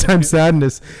summertime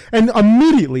sadness. And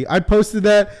immediately I posted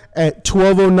that at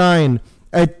 12:09.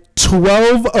 At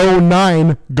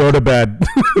 12:09, go to bed.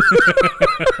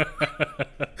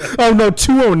 Oh no,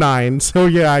 2:09. So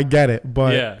yeah, I get it.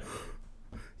 But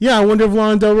yeah, I wonder if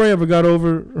Lana Del Rey ever got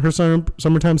over her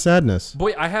summertime sadness.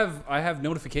 Boy, I have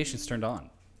notifications turned on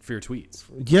for your tweets.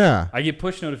 Yeah. I get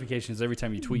push notifications every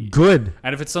time you tweet. Good.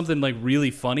 And if it's something like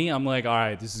really funny, I'm like, all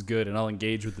right, this is good, and I'll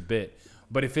engage with the bit.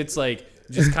 But if it's like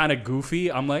just kind of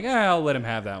goofy, I'm like, I'll let him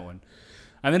have that one.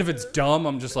 And then if it's dumb,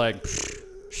 I'm just like,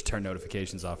 should turn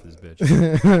notifications off for this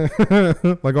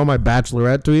bitch. Like all my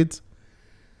Bachelorette tweets?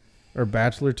 Or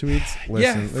Bachelor tweets?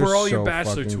 Listen, for all your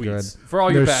Bachelor tweets. For all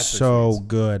your Bachelor tweets. They're so tweets.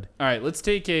 good. All right, let's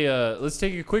take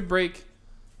a quick break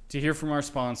to hear from our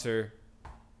sponsor,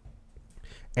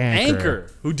 Anchor,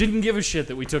 who didn't give a shit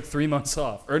that we took 3 months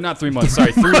off. Or not 3 months,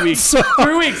 sorry, 3 weeks.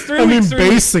 3 weeks, 3 weeks.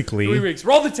 Basically. 3 weeks.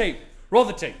 Roll the tape. Roll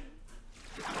the tape.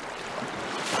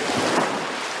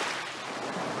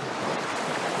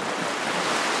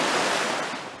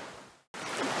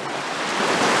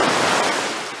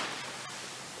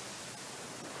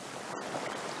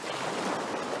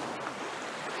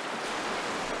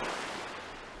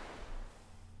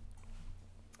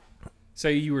 So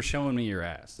you were showing me your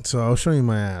ass. So I'll show you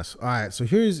my ass. All right. So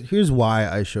here's why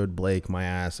I showed Blake my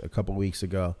ass a couple weeks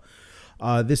ago.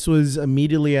 This was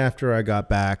immediately after I got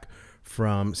back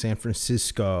from San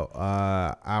Francisco.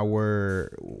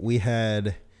 We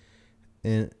had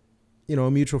a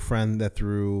mutual friend that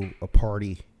threw a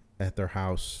party at their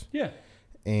house. Yeah.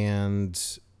 And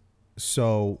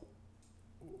so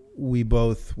we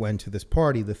both went to this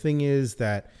party. The thing is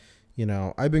that,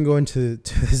 I've been going to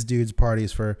this dude's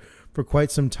parties for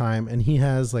quite some time, and he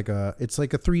has it's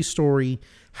like a 3-story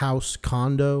house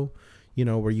condo,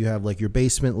 where you have like your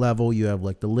basement level, you have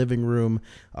like the living room,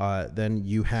 then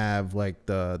you have like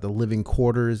the living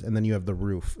quarters, and then you have the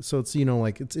roof. So it's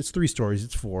it's 3 stories,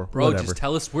 it's 4. Bro, whatever. Just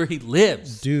tell us where he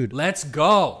lives, dude. Let's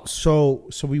go. So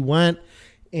we went,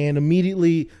 and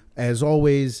immediately, as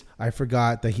always, I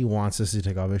forgot that he wants us to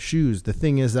take off his shoes. The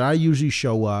thing is that I usually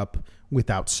show up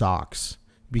without socks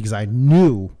because I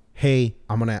knew, hey,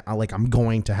 I'm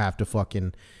going to have to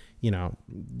fucking,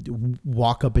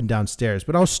 walk up and down stairs.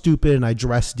 But I was stupid, and I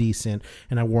dressed decent,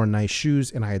 and I wore nice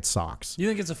shoes, and I had socks. You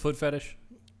think it's a foot fetish?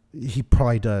 He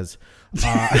probably does.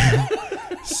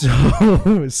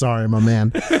 So sorry, my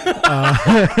man.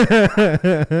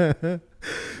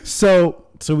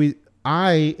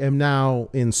 I am now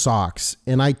in socks,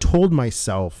 and I told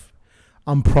myself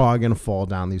I'm probably going to fall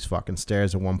down these fucking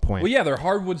stairs at one point. Well, yeah, they're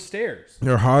hardwood stairs.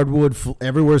 They're hardwood.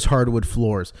 Everywhere's hardwood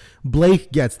floors.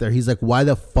 Blake gets there. He's like, why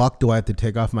the fuck do I have to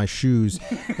take off my shoes?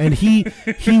 And he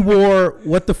wore,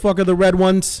 what the fuck are the red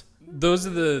ones? Those are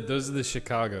the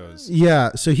Chicagos.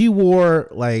 Yeah, so he wore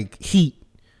like Heat.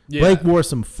 Yeah. Blake wore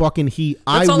some fucking Heat.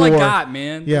 That's all I got,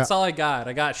 man. Yeah. That's all I got.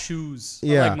 I got shoes.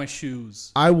 Yeah. I like my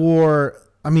shoes. There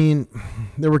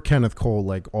were Kenneth Cole,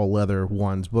 like all leather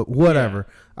ones, but whatever.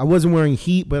 Yeah. I wasn't wearing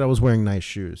Heat, but I was wearing nice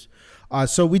shoes.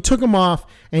 So we took them off,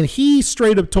 and he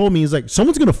straight up told me, he's like,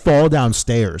 someone's going to fall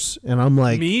downstairs. And I'm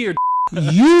like, me or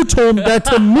you told that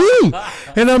to me.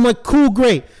 And I'm like, cool,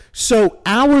 great. So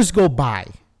hours go by.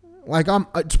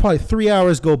 It's probably 3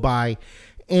 hours go by.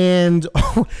 And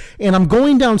I'm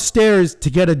going downstairs to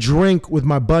get a drink with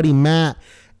my buddy Matt,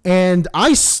 and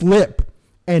I slip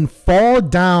and fall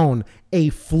down a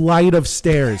flight of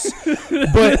stairs.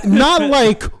 But not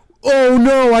like, oh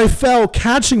no, I fell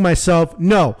catching myself.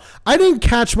 No, I didn't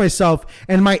catch myself,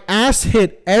 and my ass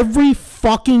hit every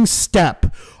fucking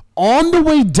step on the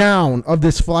way down of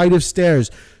this flight of stairs.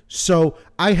 So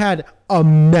I had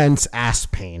immense ass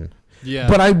pain. Yeah.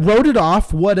 But I wrote it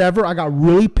off, whatever. I got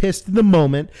really pissed in the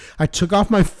moment. I took off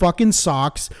my fucking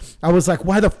socks. I was like,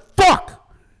 why the fuck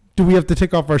do we have to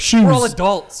take off our shoes? We're all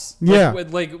adults. Yeah.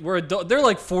 We're adult. There are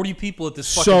like 40 people at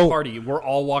this fucking party. We're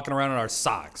all walking around in our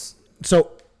socks.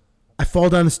 So I fall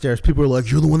down the stairs. People are like,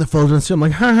 you're the one that fell down the stairs. I'm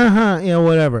like, ha, ha, ha. Yeah,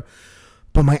 whatever.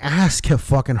 But my ass kept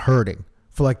fucking hurting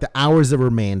for like the hours that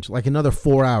remained, like another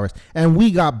 4 hours. And we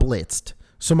got blitzed.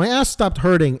 So my ass stopped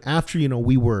hurting after,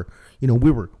 we were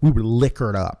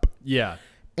liquored up. Yeah.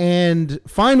 And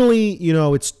finally,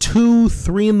 it's 2,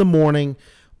 3 in the morning.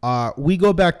 We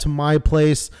go back to my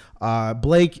place.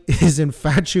 Blake is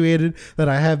infatuated that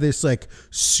I have this like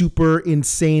super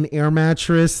insane air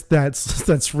mattress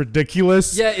that's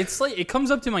ridiculous. Yeah, it's like it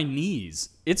comes up to my knees.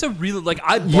 It's a really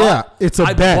I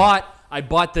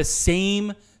bought the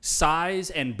same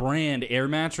size and brand air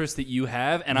mattress that you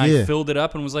have, and I filled it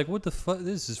up and was like, what the fuck?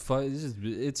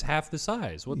 It's half the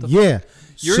size. What the fuck?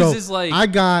 Yours is like I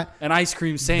got an ice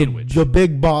cream sandwich. The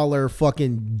big baller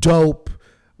fucking dope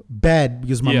bed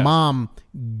because my mom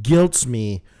guilts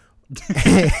me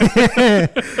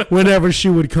whenever she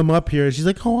would come up here. She's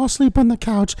like, oh, I'll sleep on the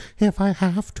couch if I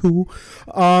have to.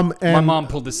 And my mom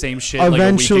pulled the same shit like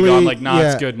a week ago. I'm like,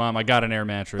 it's good, Mom. I got an air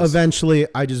mattress. Eventually,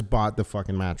 I just bought the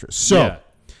fucking mattress. So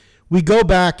we go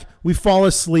back, we fall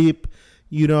asleep,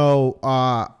 it's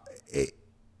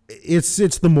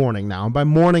the morning now. And by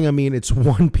morning, I mean it's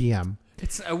 1 p.m. It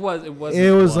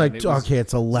was like, it's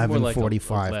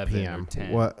 11:45 p.m. It's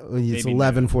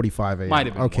 11:45 a.m. Might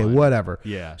have been okay, 1. whatever.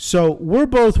 Yeah. So we're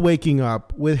both waking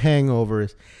up with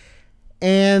hangovers,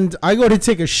 and I go to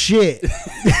take a shit.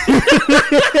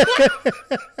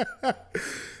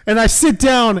 And I sit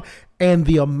down, and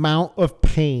the amount of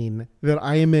pain that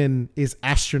I am in is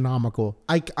astronomical.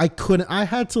 I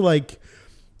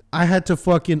had to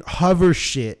fucking hover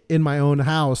shit in my own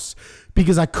house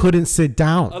because I couldn't sit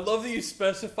down. I love that you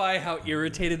specify how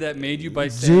irritated that made you by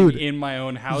saying in my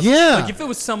own house. Yeah. Like if it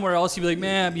was somewhere else, you'd be like,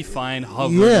 man, I'd be fine.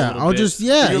 Hover yeah, I'll bit. Just,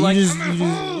 yeah. You're like,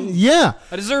 yeah.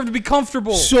 I deserve to be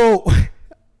comfortable. So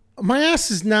my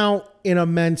ass is now in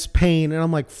immense pain, and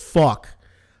I'm like, fuck.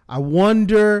 I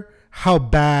wonder how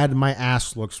bad my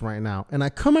ass looks right now. And I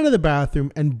come out of the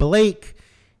bathroom, and Blake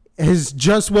has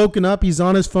just woken up. He's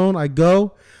on his phone. I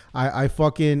go. I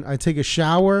take a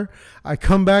shower. I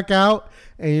come back out,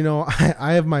 and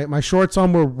I have my shorts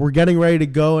on. We're getting ready to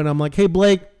go, and I'm like, hey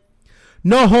Blake,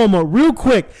 no homo, real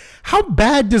quick, how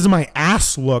bad does my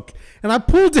ass look? And I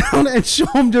pull down and show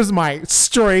him just my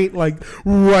straight, like,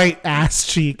 right ass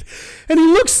cheek, and he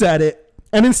looks at it,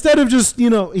 and instead of just he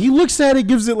looks at it,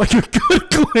 gives it like a good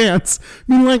glance.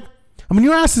 I mean,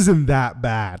 your ass isn't that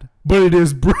bad, but it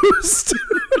is bruised.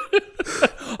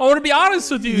 I want to be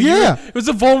honest with you. Yeah. It was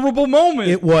a vulnerable moment.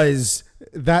 It was.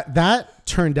 That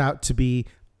turned out to be,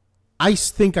 I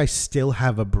think I still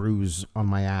have a bruise on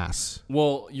my ass.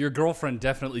 Well, your girlfriend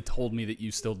definitely told me that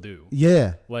you still do.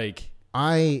 Yeah. Like,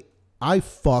 I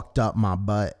fucked up my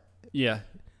butt. Yeah.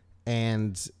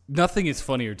 And nothing is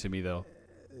funnier to me, though.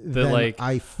 Then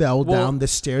I fell down the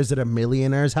stairs at a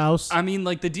millionaire's house. I mean,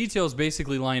 like, the details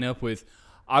basically line up with,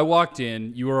 I walked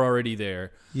in, you were already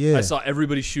there. Yeah. I saw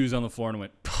everybody's shoes on the floor and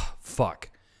went, fuck.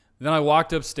 Then I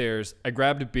walked upstairs, I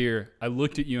grabbed a beer, I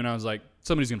looked at you, and I was like,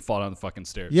 somebody's going to fall down the fucking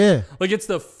stairs. Yeah. Like, it's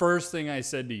the first thing I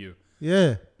said to you.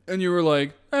 Yeah. And you were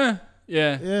like, yeah.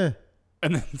 Yeah.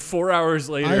 And then 4 hours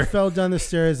later, I fell down the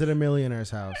stairs at a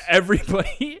millionaire's house.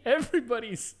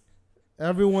 Everyone's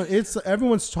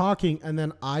talking, and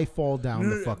then I fall down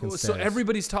the fucking stairs. So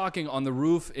everybody's talking on the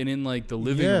roof and in like the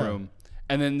living room.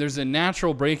 And then there's a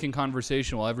natural break in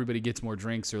conversation while everybody gets more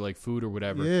drinks or like food or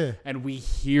whatever. Yeah. And we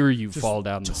hear you fall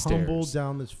down the stairs. Tumble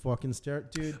down this fucking stair,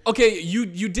 dude. Okay, you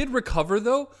did recover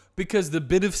though, because the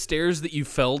bit of stairs that you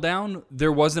fell down,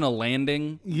 there wasn't a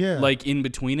landing like in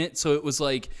between it. So it was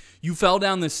like you fell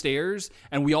down the stairs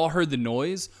and we all heard the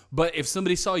noise. But if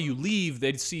somebody saw you leave,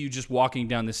 they'd see you just walking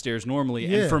down the stairs normally.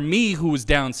 Yeah. And for me, who was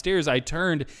downstairs, I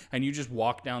turned and you just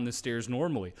walked down the stairs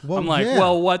normally. Well, I'm like,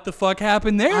 well, what the fuck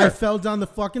happened there? I fell down the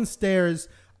fucking stairs.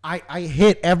 I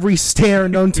hit every stair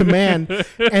known to man,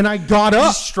 and I got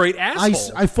up. Straight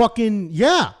asshole. I fucking,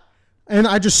 and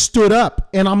I just stood up,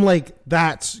 and I'm like,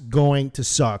 that's going to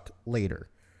suck later.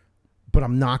 But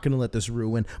I'm not going to let this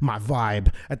ruin my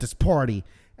vibe at this party.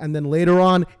 And then later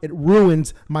on, it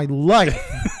ruined my life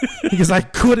because I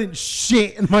couldn't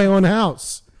shit in my own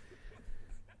house.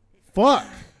 Fuck.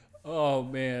 Oh,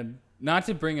 man. Not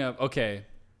to bring up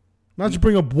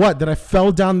what? That I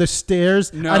fell down the stairs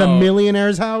at a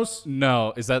millionaire's house?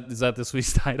 No. Is that this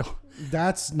week's title?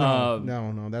 That's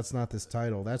no. That's not this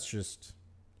title. That's just.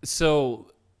 So,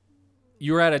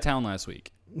 you were out of town last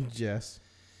week. Yes.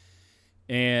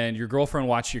 And your girlfriend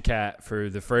watched your cat for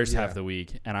the first half of the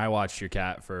week, and I watched your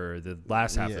cat for the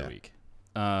last half of the week.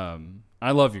 I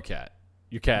love your cat.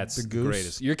 Your cat's the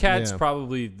greatest. Your cat's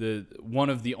probably one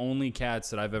of the only cats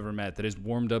that I've ever met that has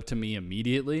warmed up to me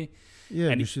immediately. Yeah,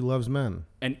 and she loves men.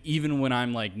 And even when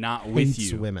I'm like not with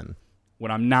you, women. When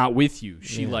I'm not with you,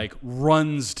 she like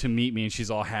runs to meet me and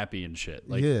she's all happy and shit.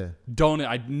 Like,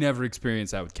 I'd never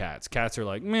experienced that with cats. Cats are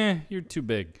like, meh, you're too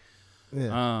big.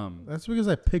 Yeah. That's because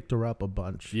I picked her up a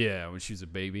bunch. Yeah, when she was a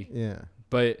baby. Yeah.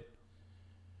 But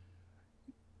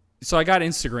so I got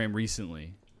Instagram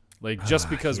recently, like just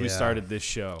because we started this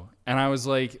show, and I was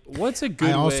like, "What's a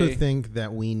good?" I also think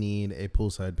that we need a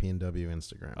Poolside PNW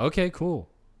Instagram. Okay, cool.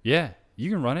 Yeah, you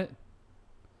can run it.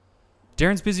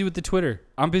 Darren's busy with the Twitter.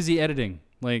 I'm busy editing.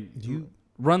 Like you.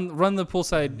 Run the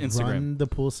Poolside Instagram. Run the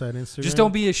Poolside Instagram. Just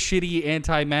don't be a shitty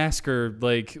anti-masker,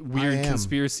 like weird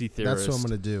conspiracy theorist. That's what I'm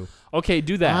gonna do. Okay,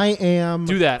 do that. I am.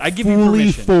 Do that. I give you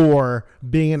permission. For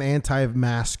being an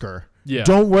anti-masker. Yeah.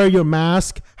 Don't wear your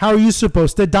mask. How are you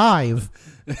supposed to dive?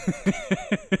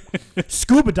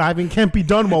 Scuba diving can't be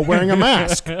done while wearing a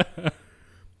mask.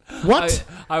 What?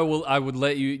 I would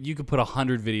let you. You could put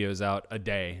 100 videos out a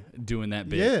day doing that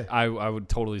bit. Yeah. I would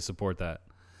totally support that.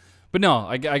 But no,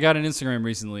 I got an Instagram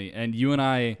recently, and you and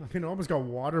I almost got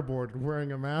waterboarded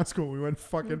wearing a mask when we went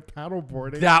fucking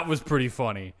paddleboarding. That was pretty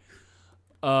funny.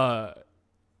 No,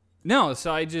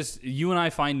 so you and I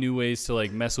find new ways to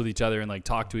like mess with each other and like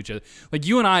talk to each other. Like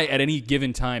you and I at any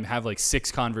given time have like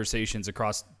 6 conversations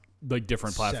across like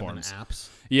different platforms. 7 apps.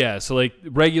 Yeah, so like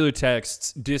regular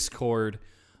texts, Discord,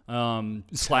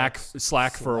 Slack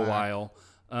for a while.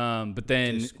 But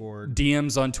then Discord,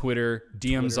 DMs on Twitter,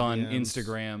 DMs on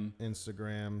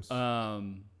Instagrams.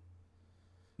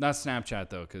 Not Snapchat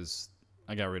though, because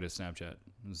I got rid of Snapchat.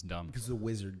 It was dumb. Because the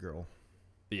wizard girl.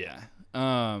 Yeah.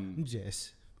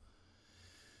 Yes.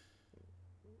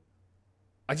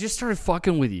 I just started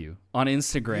fucking with you on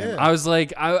Instagram. Yeah. I was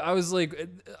like,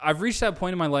 I've reached that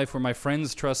point in my life where my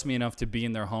friends trust me enough to be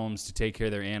in their homes to take care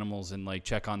of their animals and like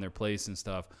check on their place and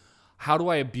stuff. How do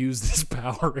I abuse this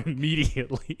power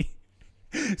immediately?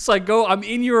 So I'm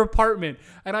in your apartment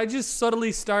and I just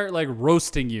subtly start like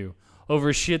roasting you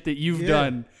over shit that you've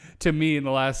done to me in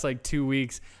the last like 2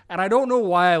 weeks. And I don't know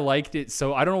why I liked it.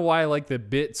 So I don't know why I like the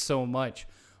bit so much.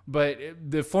 But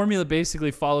the formula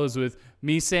basically follows with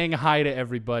me saying hi to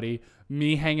everybody,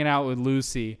 me hanging out with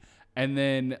Lucy, and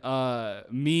then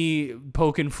me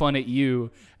poking fun at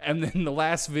you. And then the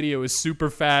last video is super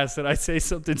fast, and I say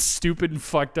something stupid and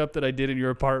fucked up that I did in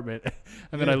your apartment,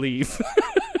 and then I leave.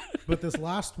 But this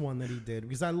last one that he did,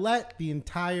 because I let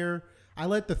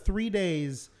the 3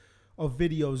 days of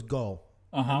videos go.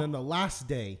 And then the last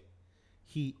day,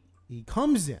 he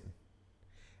comes in,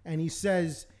 and he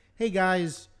says, hey,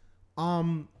 guys,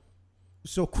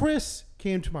 so Chris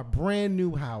came to my brand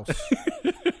new house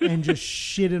and just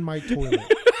shit in my toilet.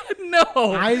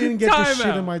 No, I didn't get to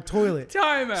shit in my toilet.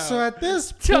 Time out. So at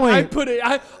this point, I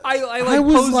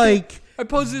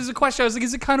posed it as a question. I was like,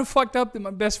 is it kind of fucked up that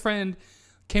my best friend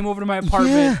came over to my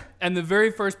apartment and the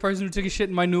very first person who took a shit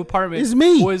in my new apartment is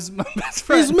me. Was my best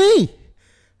friend. Is me.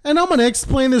 And I'm going to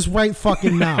explain this right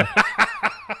fucking now.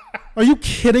 Are you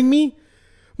kidding me?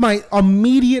 My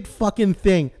immediate fucking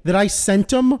thing that I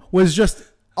sent him was just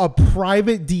a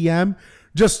private DM,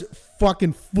 just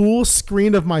fucking full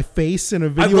screen of my face in a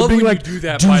video. I love being when like, you do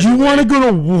that, do you want to go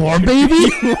to war, baby?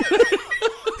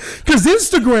 Because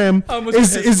Instagram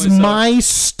is my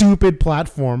stupid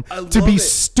platform to be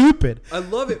stupid. I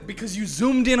love it because you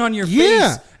zoomed in on your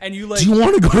face and you like. Do you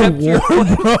want to go to war,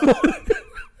 bro?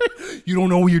 You don't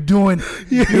know what you're doing.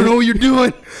 You don't know what you're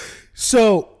doing.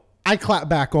 So I clap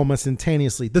back almost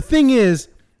instantaneously. The thing is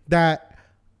that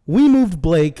we moved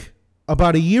Blake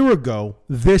about a year ago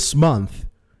this month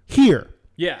here.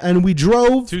 Yeah. And we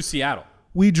drove to Seattle.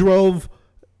 We drove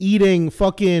eating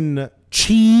fucking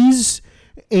cheese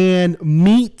and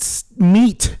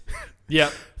meat.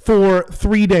 Yep. For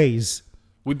 3 days.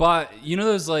 We bought, you know,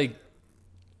 those like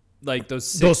those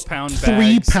 6 pound bags.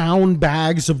 3 pound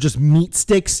bags of just meat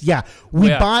sticks. Yeah. We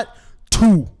bought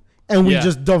 2 and we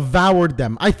just devoured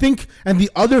them. I think, and the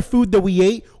other food that we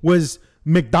ate was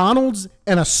McDonald's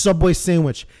and a Subway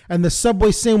sandwich. And the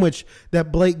Subway sandwich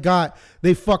that Blake got,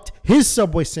 they fucked his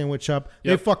Subway sandwich up.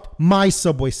 Yep. They fucked my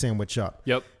Subway sandwich up.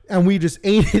 Yep. And we just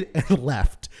ate it and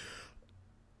left.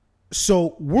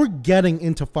 So we're getting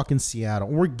into fucking Seattle.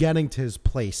 We're getting to his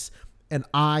place. And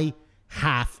I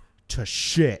have to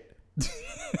shit.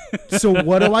 So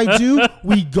what do?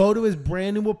 We go to his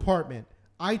brand new apartment.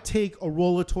 I take a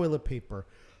roll of toilet paper.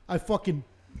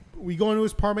 We go into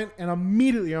his apartment and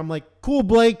immediately I'm like, cool,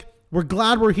 Blake, we're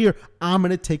glad we're here. I'm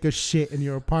going to take a shit in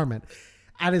your apartment.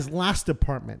 At his last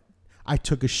apartment, I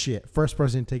took a shit. First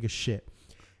person to take a shit.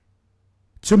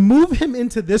 To move him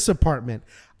into this apartment,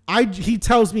 he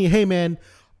tells me, hey man,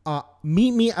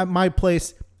 meet me at my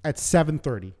place at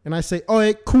 7:30. And I say, all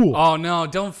right, cool. Oh no,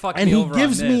 don't fuck me over on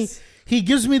this. He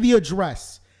gives me the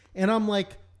address and I'm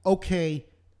like, okay.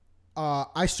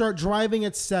 I start driving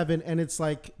at 7 and it's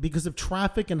like, because of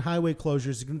traffic and highway closures,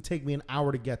 it's going to take me an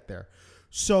hour to get there.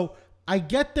 So I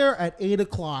get there at 8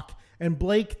 o'clock and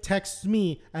Blake texts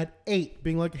me at 8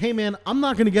 being like, hey man, I'm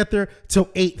not going to get there till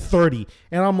 8:30.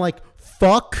 And I'm like,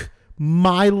 fuck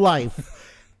my life.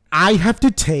 I have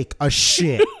to take a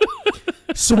shit.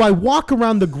 So I walk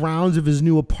around the grounds of his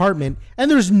new apartment and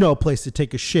there's no place to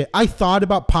take a shit. I thought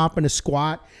about popping a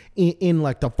squat in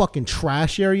like the fucking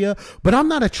trash area, but I'm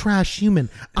not a trash human.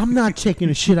 I'm not taking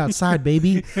a shit outside,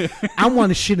 baby. I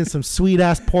want to shit in some sweet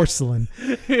ass porcelain.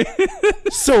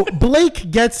 So Blake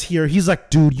gets here. He's like,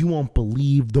 dude, you won't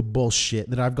believe the bullshit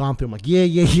that I've gone through. I'm like,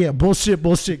 yeah. Bullshit.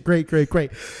 Great.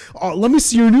 Let me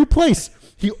see your new place.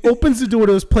 He opens the door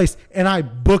to his place and I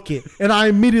book it. And I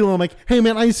immediately, I'm like, hey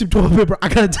man, I need some toilet paper. I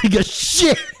got to take a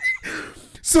shit.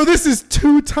 So this is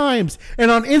 2 times. And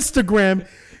on Instagram,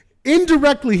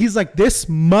 indirectly, he's like, this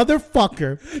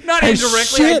motherfucker. Not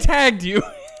indirectly, I tagged you.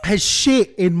 Has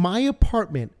shit in my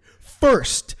apartment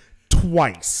first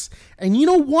twice. And you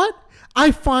know what? I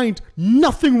find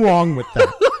nothing wrong with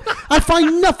that.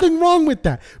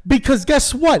 Because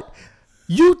guess what?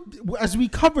 You, as we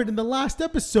covered in the last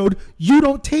episode, you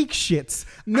don't take shits.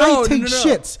 I take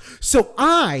shits. So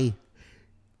I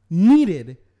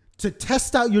needed to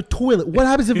test out your toilet. What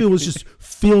happens if it was just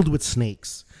filled with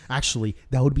snakes? Actually,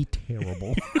 that would be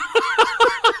terrible.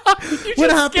 You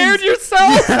scared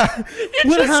yourself. Yeah.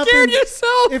 You scared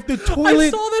yourself. If the toilet, I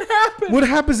saw that happen. What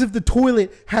happens if the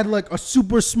toilet had like a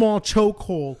super small choke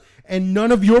hole and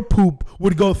none of your poop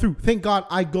would go through? Thank God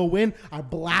I go in, I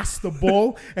blast the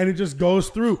bowl, and it just goes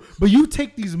through. But you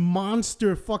take these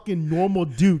monster fucking normal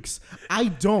dukes. I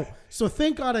don't. So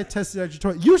thank God I tested out your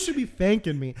toilet. You should be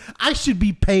thanking me. I should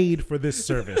be paid for this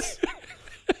service.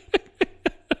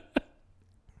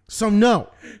 So no.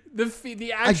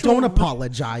 The I don't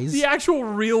apologize. The actual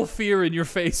real fear in your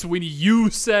face when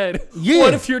you said,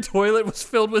 "What if your toilet was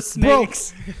filled with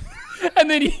snakes?" And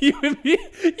then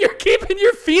you're keeping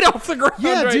your feet off the ground.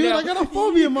 Yeah, right dude, now. I got a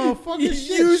phobia, motherfucker.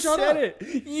 You Shut said up.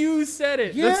 it. You said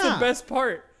it. Yeah. That's the best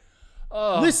part.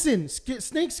 Listen,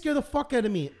 snakes scare the fuck out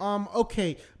of me.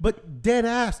 Okay, but dead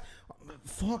ass.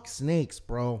 Fuck snakes,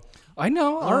 bro. I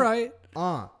know. All right.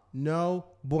 No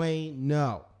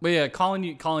bueno. But yeah, calling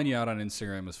you out on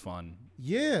Instagram is fun.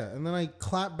 Yeah, and then I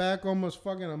clap back almost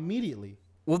fucking immediately.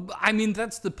 Well, I mean,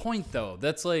 that's the point, though.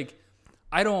 That's like,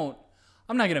 I'm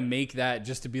not going to make that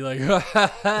just to be like,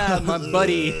 my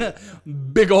buddy,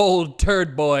 big old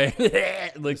turd boy.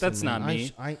 Like, listen, that's not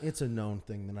me. It's a known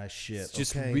thing that I shit. It's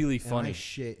just really funny. And I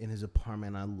shit in his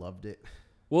apartment. I loved it.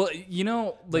 Well, you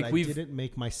know, like I didn't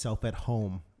make myself at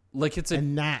home. Like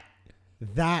and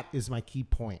that is my key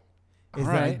point. Is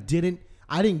that right.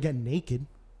 I didn't get naked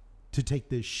to take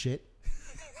this shit.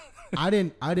 I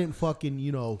didn't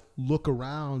fucking, look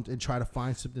around and try to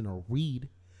find something to read.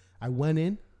 I went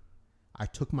in, I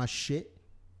took my shit,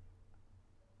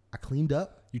 I cleaned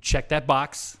up. You checked that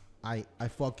box. I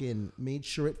fucking made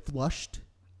sure it flushed.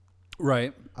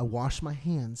 Right. I washed my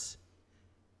hands,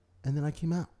 and then I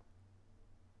came out.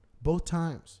 Both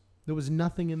times. There was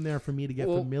nothing in there for me to get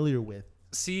familiar with.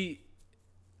 See,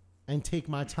 and take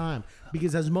my time.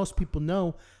 Because as most people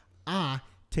know, I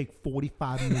take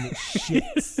 45-minute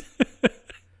shits.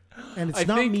 And it's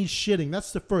not me shitting.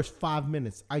 That's the first 5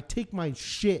 minutes. I take my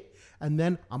shit, and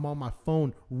then I'm on my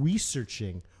phone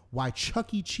researching why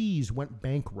Chuck E. Cheese went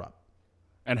bankrupt.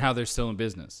 And how they're still in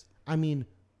business. I mean,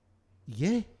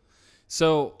 yeah.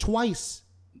 So twice.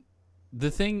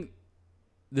 The thing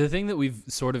that we've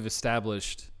sort of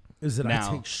established is that now,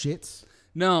 I take shits.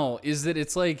 No, is that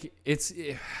it's like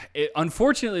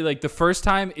unfortunately, like the first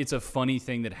time it's a funny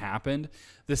thing that happened.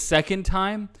 The second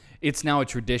time it's now a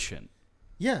tradition.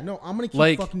 Yeah, no, I'm gonna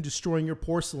keep fucking destroying your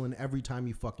porcelain every time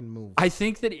you fucking move. I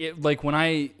think that when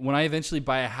I eventually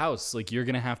buy a house, like you're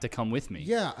gonna have to come with me.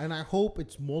 Yeah, and I hope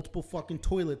it's multiple fucking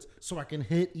toilets so I can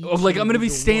hit each. I'm gonna be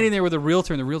standing there with a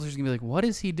realtor, and the realtor's gonna be like, "What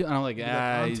is he doing?" And I'm like,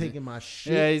 I'm taking my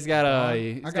shit. Yeah, he's got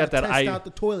that. Test out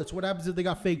the toilets. What happens if they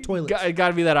got fake toilets? It got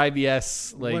to be that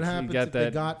IBS. Like, what happens if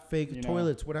they got fake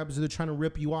toilets? What happens if they're trying to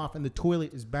rip you off and the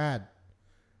toilet is bad?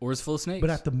 Or it's full of snakes. But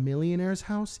at the millionaire's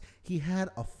house, he had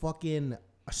a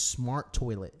smart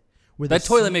toilet. Where that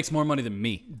toilet makes more money than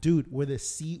me. Dude, where the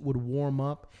seat would warm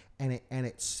up and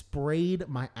it sprayed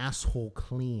my asshole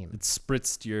clean. It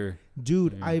spritzed your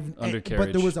undercarriage.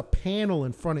 But there was a panel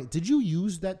in front of it. Did you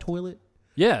use that toilet?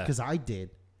 Yeah. Because I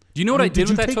did. Do you know what I did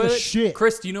with that toilet? Shit?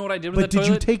 Chris, do you know what I did with that toilet?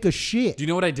 But did you take a shit? Do you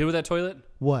know what I did with that toilet?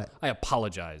 What? I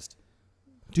apologized.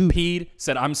 Dude. Peed,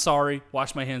 said, "I'm sorry,"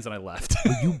 washed my hands, and I left.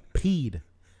 You peed.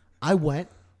 I went.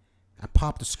 I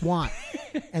popped a squat,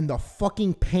 and the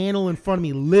fucking panel in front of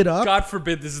me lit up. God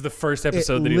forbid this is the first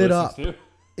episode that he listens to.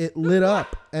 It lit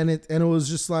up, and it was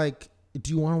just like, do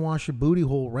you want to wash your booty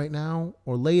hole right now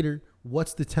or later?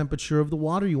 What's the temperature of the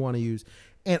water you want to use?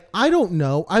 And I don't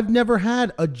know. I've never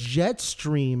had a jet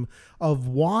stream of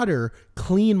water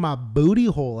clean my booty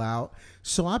hole out,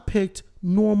 so I picked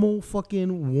normal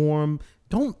fucking warm.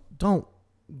 Don't do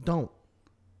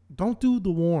the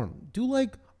warm. Do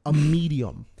like a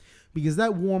medium. Because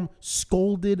that warm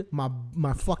scolded my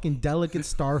fucking delicate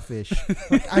starfish.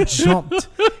 Like I jumped.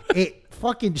 It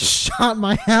fucking shot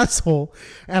my asshole.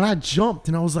 And I jumped.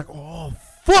 And I was like, oh,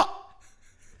 fuck.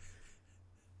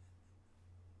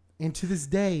 And to this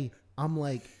day, I'm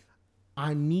like,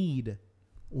 I need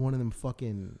one of them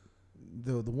fucking,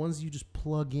 the ones you just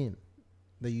plug in.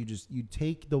 That you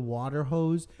take the water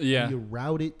hose. Yeah. And you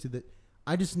route it to the,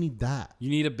 I just need that. You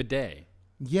need a bidet.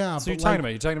 Yeah, so you're talking about?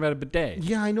 You're talking about a bidet.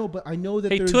 Yeah, I know, but I know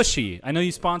that. Hey, Tushy, I know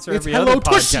you sponsor every other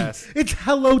podcast. It's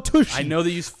Hello Tushy. I know that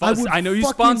you. You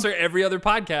sponsor every other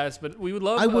podcast, but we would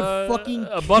love. Fucking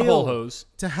a butthole hose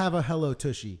to have a Hello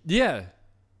Tushy. Yeah,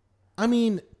 I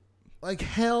mean, like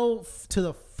hell to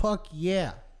the fuck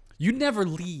yeah. You'd never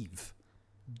leave,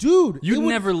 dude. You'd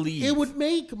never leave. It would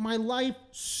make my life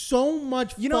so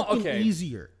much fucking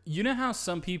easier. You know how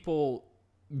some people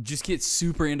just get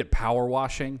super into power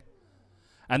washing?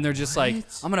 And they're just like,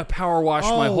 I'm going to power wash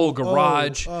my whole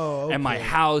garage and my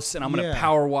house. And I'm going to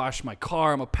power wash my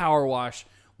car. I'm going to power wash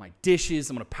my dishes.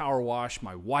 I'm going to power wash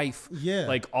my wife. Yeah.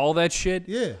 Like all that shit.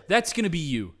 Yeah. That's going to be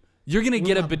you. You're going to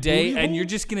get a bidet and you're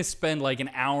just going to spend like an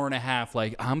hour and a half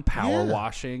like, I'm power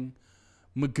washing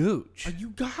my gooch. You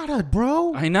gotta,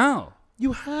 bro. I know.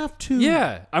 You have to.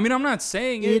 Yeah. I mean, I'm not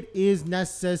saying it is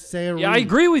necessary. Yeah, I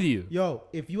agree with you. Yo,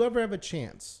 if you ever have a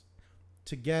chance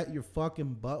to get your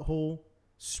fucking butthole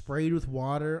sprayed with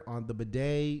water on the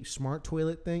bidet, smart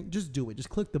toilet thing. Just do it. Just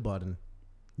click the button.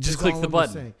 Just click the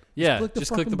button. Yeah,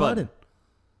 just click the button.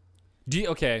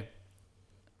 Okay.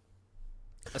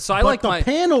 So But the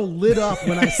panel lit up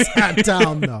when I sat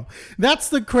down, though. That's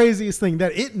the craziest thing,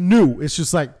 that it knew. It's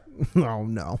just like, oh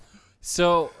no.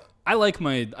 So I like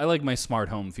my smart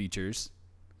home features.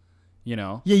 You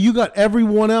know. Yeah, you got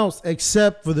everyone else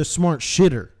except for the smart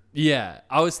shitter. Yeah,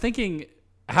 I was thinking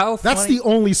how funny, that's the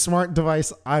only smart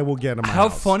device I will get in my house. How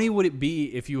funny would it be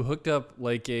if you hooked up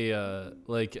like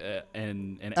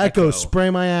an Echo spray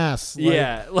my ass?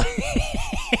 Yeah.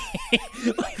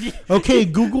 Okay,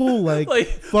 Google,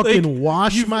 fucking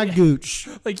wash my gooch.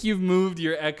 Like you've moved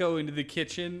your Echo into the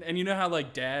kitchen, and you know how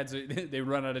like dads they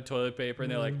run out of toilet paper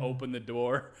and they like open the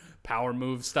door, power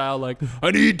move style, like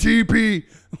I need TP.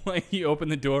 Like you open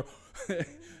the door,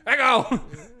 Echo.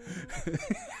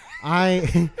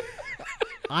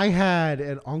 I had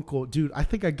an uncle, dude. I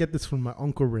think I get this from my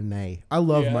Uncle Rene. I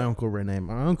love my Uncle Rene.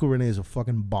 My Uncle Rene is a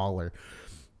fucking baller.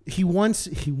 He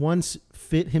once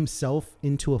fit himself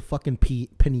into a fucking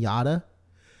pinata,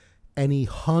 and he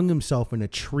hung himself in a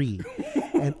tree.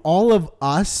 And all of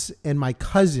us and my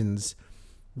cousins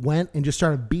went and just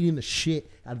started beating the shit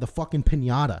out of the fucking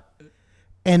pinata.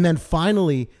 And then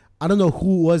finally, I don't know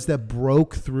who it was that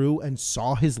broke through and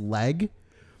saw his leg,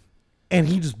 and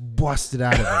he just busted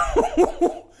out of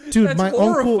it. Dude, That's my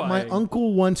horrifying.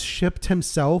 uncle once shipped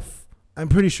himself. I'm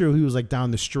pretty sure he was like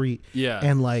down the street. Yeah.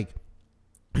 And like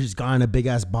he's got in a big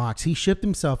ass box. He shipped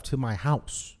himself to my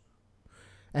house.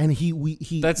 And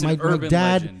That's my an urban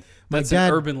dad, legend. My That's dad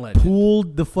an urban legend.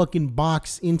 pulled the fucking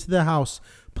box into the house,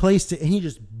 placed it, and he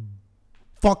just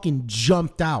fucking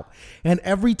jumped out. And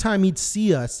every time he'd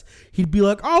see us, he'd be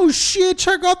like, oh shit,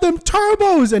 check out them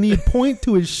turbos. And he'd point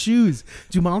to his shoes.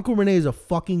 Dude, my Uncle Rene is a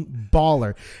fucking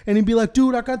baller. And he'd be like,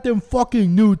 dude, I got them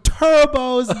fucking new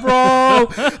turbos, bro.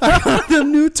 I got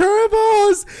them new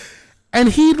turbos. And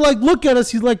he'd like look at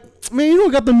us. He's like, man, you don't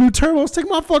got the new turbos. Take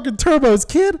my fucking turbos,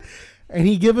 kid. And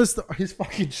he'd give us his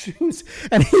fucking shoes.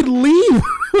 And he'd leave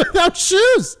without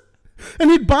shoes. And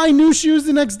he'd buy new shoes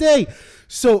the next day.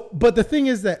 So, but the thing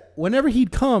is that whenever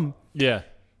he'd come,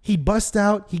 he'd bust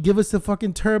out, he'd give us the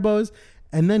fucking turbos,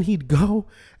 and then he'd go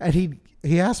and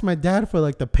he asked my dad for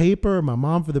like the paper, my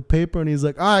mom for the paper, and he's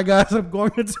like, all right, guys, I'm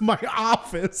going into my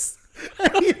office.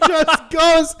 And he just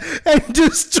goes and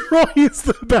destroys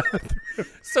the bathroom.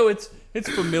 So it's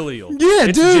familial. Yeah,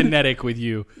 it's dude. genetic with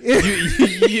you.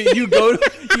 You go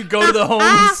to the home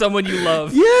of someone you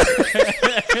love. Yeah.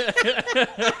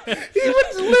 He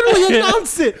would literally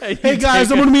announce it. Hey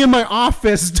guys, I'm gonna be in my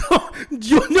office.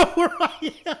 You know where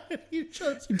I am. You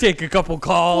just take a couple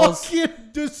calls.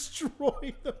 Fucking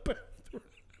destroy the bathroom.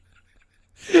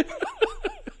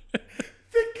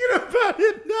 Thinking about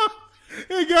it now.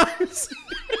 Hey guys.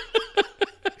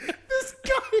 This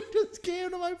guy just came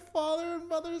to my father and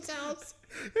mother's house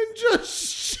and just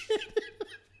shit.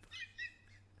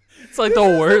 It's like the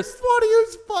worst. The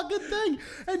funniest fucking thing.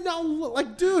 And now,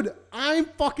 like, dude, I'm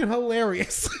fucking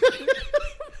hilarious.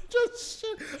 Just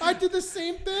shit. I did the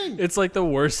same thing. It's like the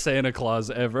worst Santa Claus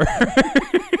ever.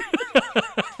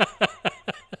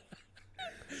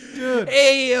 Dude.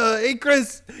 Hey,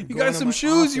 Chris, you got some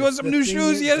shoes? You want some new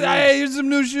shoes? Yes, hey, here's some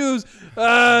new shoes.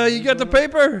 You got the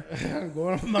paper? I'm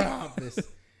going to my office.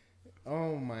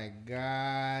 Oh my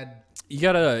God. You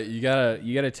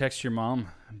gotta text your mom.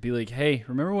 Be like, hey,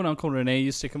 remember when Uncle Rene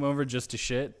used to come over just to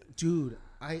shit? Dude,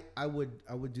 I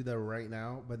would do that right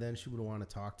now, but then she would want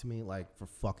to talk to me like for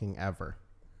fucking ever.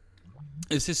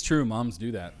 This is true. Moms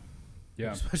do that.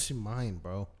 Yeah. Especially mine,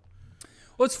 bro.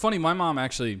 Well, it's funny. My mom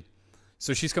actually,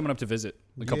 so she's coming up to visit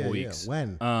in a couple weeks. Yeah.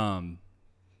 When?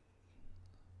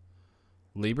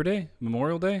 Labor Day?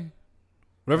 Memorial Day?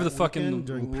 Whatever the fucking...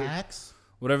 During PAX?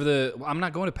 Whatever I'm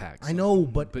not going to PAX. I know,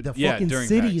 but the fucking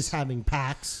city PAX. is having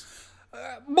PAX.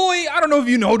 Boy, I don't know if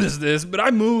you noticed this, but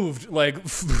I moved like.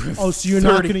 Oh, so you're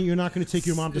not gonna take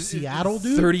your mom to Seattle,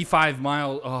 dude? 35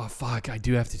 miles. Oh fuck! I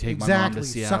do have to take my mom to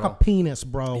Seattle. Suck a penis,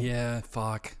 bro. Yeah,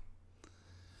 fuck.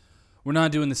 We're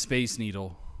not doing the Space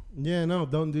Needle. Yeah, no,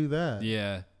 don't do that.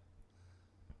 Yeah.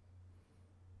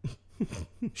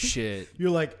 Shit. You're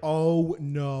like, oh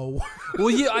no. Well,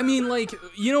 yeah, I mean, like,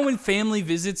 you know when family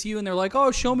visits you and they're like,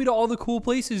 oh, show me to all the cool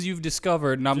places you've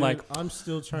discovered. And I'm Dude, like, I'm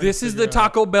still trying this to is the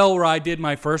Taco Bell where I did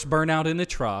my first burnout in the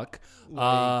truck.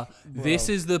 Like, this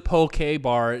is the poke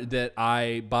bar that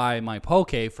I buy my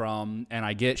poke from and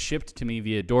I get shipped to me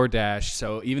via DoorDash.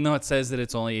 So even though it says that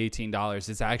it's only $18,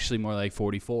 it's actually more like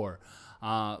 $44.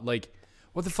 Like,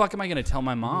 what the fuck am I gonna tell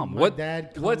my mom? My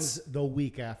dad comes the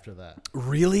week after that.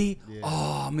 Really? Yeah.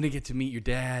 Oh, I'm gonna get to meet your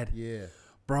dad. Yeah.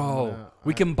 Bro,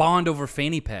 we can bond over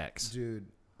fanny packs. Dude,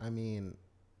 I mean,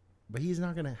 but he's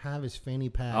not going to have his fanny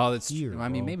pack here. I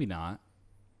mean, maybe not.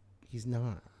 He's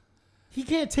not. He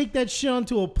can't take that shit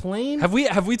onto a plane. Have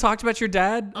we talked about your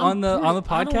dad on the podcast?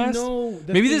 I don't know.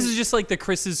 Maybe this is just like the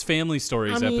Chris's family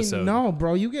stories episode. No,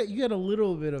 bro, you get a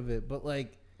little bit of it, but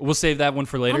like we'll save that one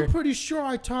for later. I'm pretty sure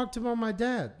I talked about my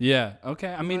dad. Yeah.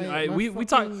 Okay. I mean,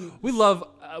 we love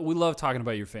talking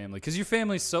about your family because your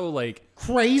family's so like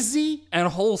crazy and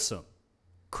wholesome.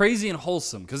 Crazy and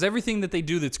wholesome, because everything that they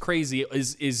do that's crazy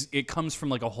is it comes from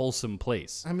like a wholesome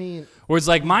place. I mean, whereas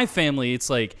like my family, it's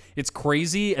like it's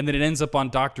crazy, and then it ends up on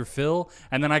Dr. Phil,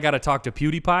 and then I got to talk to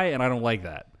PewDiePie, and I don't like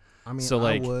that. I mean, so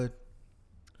like,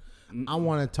 I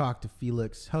want to talk to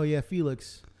Felix. Hell yeah,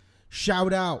 Felix!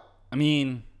 Shout out. I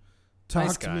mean, talk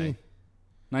nice to guy. me.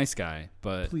 Nice guy,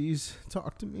 but please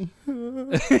talk to me.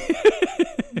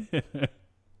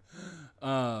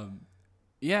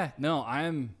 Yeah, no,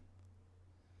 I'm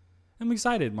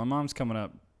excited. My mom's coming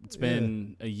up. It's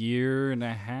been a year and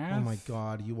a half. Oh my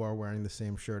God, you are wearing the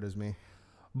same shirt as me.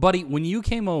 Buddy, when you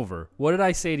came over, what did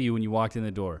I say to you when you walked in the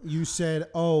door? You said,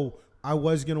 oh, I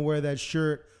was going to wear that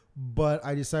shirt, but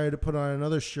I decided to put on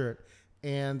another shirt.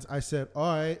 And I said,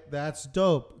 all right, that's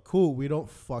dope. Cool. We don't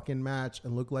fucking match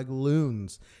and look like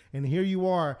loons. And here you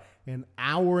are an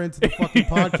hour into the fucking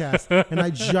podcast. And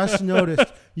I just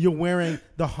noticed you're wearing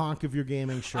the honk of your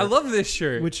gaming shirt. I love this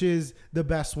shirt. Which is the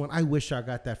best one. I wish I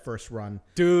got that first run.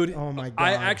 Dude. Oh my God.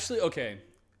 I actually, okay.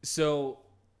 So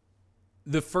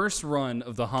the first run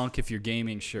of the honk if you're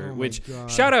gaming shirt, which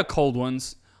shout out Cold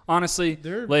Ones. Honestly,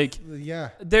 they're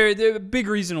a big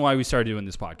reason why we started doing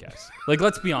this podcast. Like,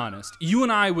 let's be honest. You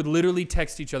and I would literally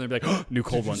text each other and be like, oh, "New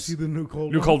cold ones. See the new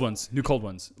cold ones. New cold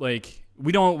ones." Like,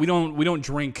 we don't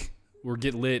drink or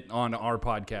get lit on our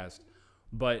podcast,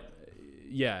 but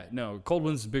yeah, no, cold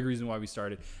ones is a big reason why we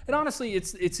started. And honestly,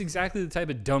 it's exactly the type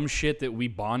of dumb shit that we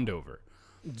bond over.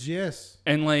 Yes.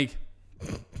 And like,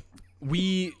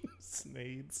 we.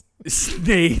 Snades is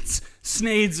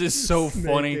so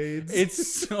funny.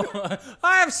 It's so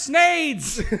I have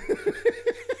Snades.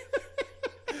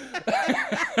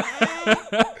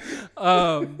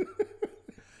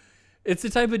 It's the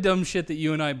type of dumb shit that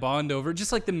you and I bond over,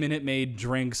 just like the Minute Maid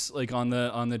drinks, like on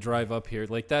the drive up here,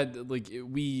 like that. Like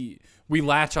we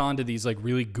latch on to these like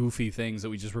really goofy things that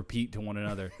we just repeat to one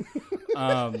another.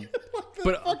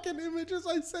 But fucking images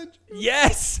I sent you.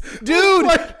 Yes, dude,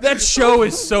 that show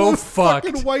is so fucked.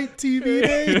 Fucking White TV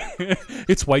Day.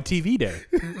 It's White TV Day.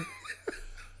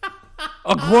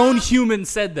 A grown human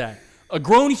said that. A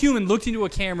grown human looked into a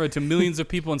camera to millions of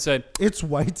people and said, "It's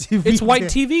White TV. It's White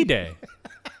TV Day."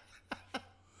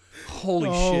 Holy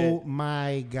shit! Oh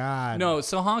my God! No,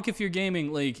 so honk if you're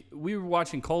gaming. Like we were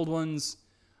watching Cold Ones.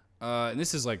 And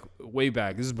this is like way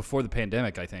back. This is before the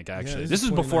pandemic, I think. Actually, this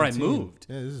is before I moved.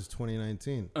 Yeah, this is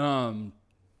 2019.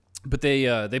 But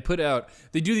they put out.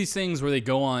 They do these things where they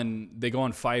go on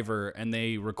Fiverr and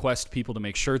they request people to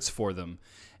make shirts for them.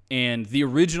 And the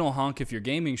original honk if you're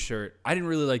gaming shirt, I didn't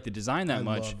really like the design that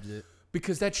much. Loved it.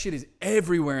 Because that shit is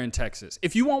everywhere in Texas.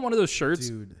 If you want one of those shirts,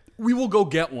 dude, we will go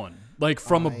get one, like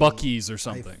from a Buc-ee's or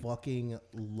something. I fucking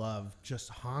love just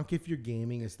honk if you're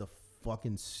gaming is the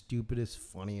fucking stupidest,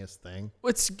 funniest thing.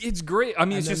 It's great. I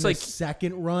mean, it's just like the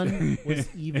second run was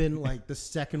even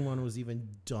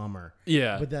dumber.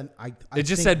 Yeah, but then it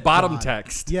just said bottom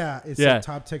text. Yeah, it said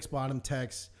top text, bottom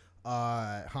text.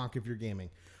 Honk if you're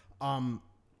gaming.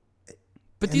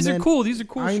 But these are cool. These are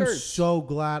cool shirts. I'm so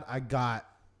glad I got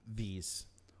these.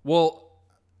 Well,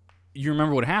 you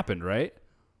remember what happened, right?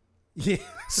 Yeah.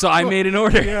 So I made an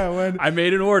order. Yeah, I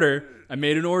made an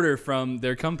order from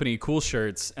their company, Cool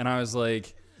Shirts, and I was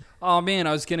like, "Oh man,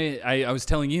 I was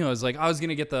telling you, I was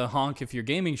gonna get the honk if you're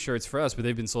gaming shirts for us, but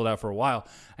they've been sold out for a while."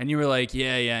 And you were like,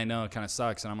 "Yeah, I know, it kind of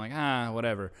sucks." And I'm like,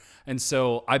 whatever. And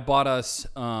so I bought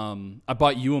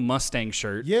you a Mustang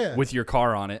shirt, with your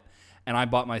car on it, and I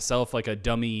bought myself like a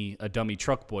dummy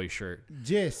Truck Boy shirt.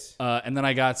 Yes. And then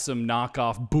I got some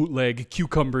knockoff bootleg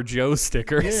Cucumber Joe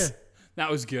stickers. Yeah. That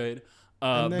was good.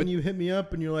 And then you hit me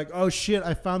up and you're like, "Oh shit,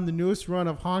 I found the newest run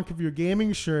of honk if you're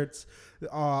gaming shirts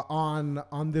on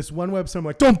this one website." I'm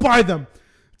like, "Don't buy them.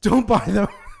 Don't buy them."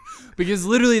 Because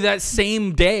literally that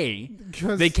same day,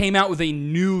 they came out with a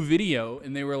new video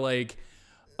and they were like,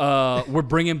 we're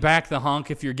bringing back the honk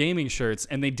if you're gaming shirts,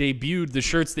 and they debuted the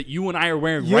shirts that you and I are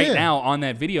wearing right now on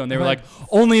that video, and they were like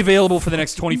only available for the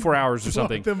next 24 hours or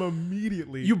something. Bought them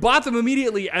immediately. You bought them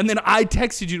immediately, and then I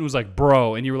texted you and was like,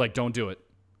 "Bro," and you were like, "Don't do it."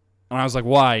 And I was like,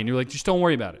 "Why?" And you were like, "Just don't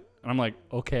worry about it." And I'm like,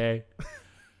 "Okay."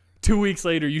 2 weeks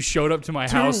later, you showed up to my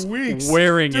house wearing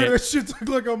it. That shit took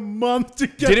like a month to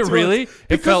get. Did it really?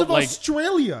 Because of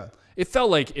Australia. It felt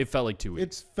like 2 weeks.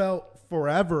 It's felt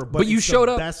forever, but you showed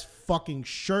up. Best fucking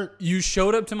shirt. You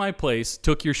showed up to my place,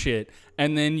 took your shit,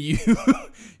 and then you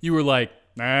were like,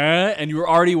 and you were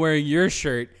already wearing your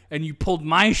shirt, and you pulled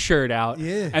my shirt out.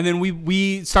 Yeah. And then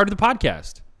we started the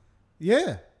podcast.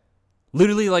 Yeah.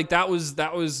 Literally, like that was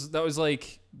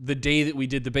like the day that we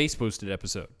did the Base Posted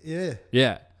episode. Yeah.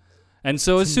 Yeah. And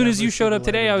so as soon as you showed up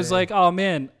today, I was like, oh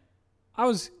man, I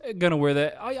was gonna wear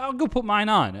that. I'll go put mine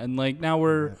on. And like now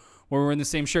we're in the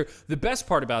same shirt. The best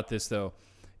part about this though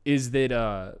is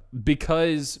that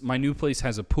because my new place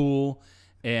has a pool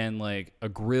and like a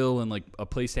grill and like a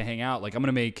place to hang out, like I'm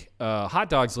gonna make hot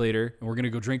dogs later, and we're gonna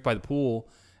go drink by the pool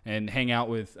and hang out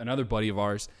with another buddy of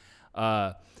ours,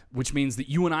 which means that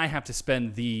you and I have to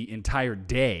spend the entire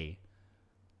day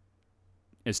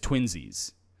as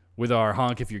twinsies with our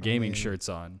honk if you're gaming shirts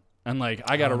on. And like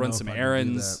I gotta run some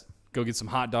errands, go get some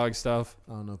hot dog stuff.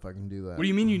 I don't know if I can do that. What do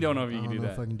you mean you don't know if you can do that? I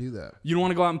don't know if I can do that. You don't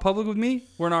want to go out in public with me?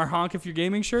 We're in our honk if you're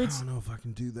gaming shirts? I don't know if I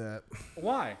can do that.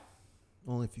 Why?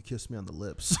 Only if you kiss me on the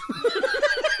lips.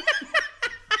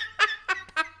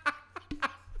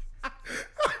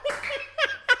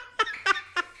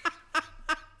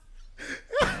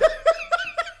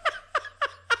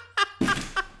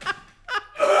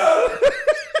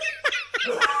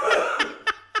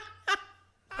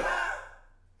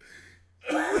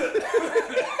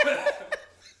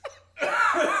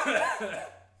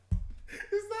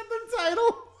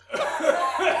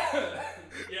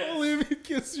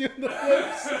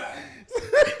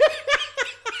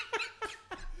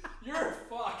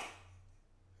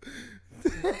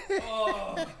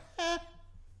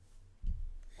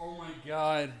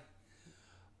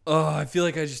 I feel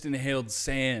like I just inhaled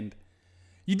sand.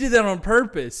 You did that on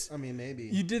purpose. I mean, maybe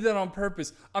you did that on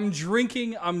purpose. I'm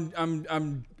drinking.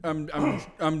 I'm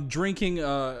drinking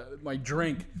my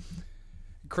drink.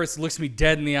 Chris looks me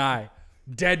dead in the eye,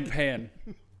 deadpan.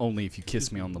 Only if you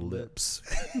kiss me on the lips.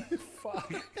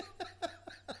 Fuck.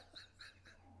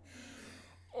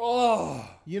 Oh,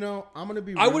 you know I'm gonna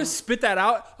be. I would have spit that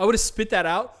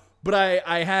out. But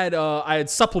I had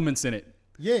supplements in it.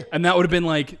 Yeah. And that would have been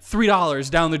like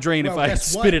 $3 down the drain if I had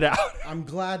spit it out. I'm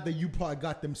glad that you probably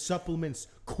got them supplements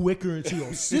quicker into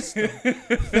your system.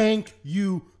 Thank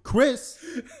you, Chris.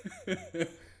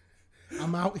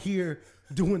 I'm out here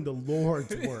doing the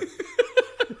Lord's work.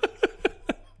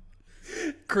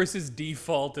 Chris's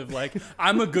default of like,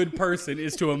 I'm a good person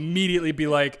is to immediately be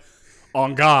like,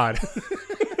 on God.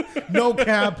 No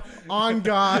cap, on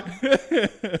God.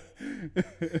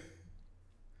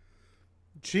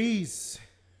 Jeez.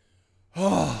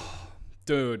 Oh,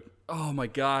 dude. Oh, my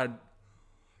God.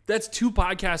 That's 2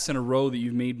 podcasts in a row that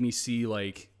you've made me see,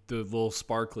 like, the little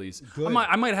sparklies. Good.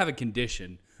 I might have a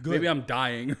condition. Good. Maybe I'm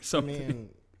dying or something. I mean,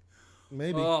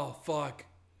 maybe. Oh, fuck.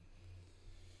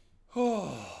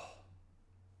 Oh.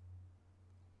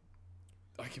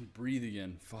 I can breathe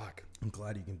again. Fuck. I'm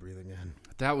glad you can breathe again.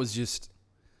 That was just...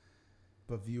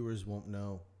 But viewers won't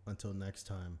know until next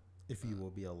time if you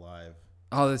will be alive.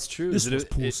 Oh, that's true. This was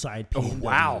Poolside PNW. Oh,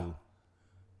 wow.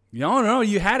 No,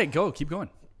 you had it. Go. Keep going.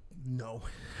 No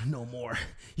more.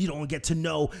 You don't get to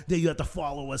know that you have to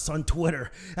follow us on Twitter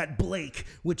at Blake,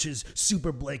 which is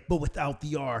Super Blake, but without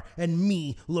the R. And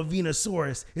me,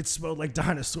 Lavinasaurus. It's spelled like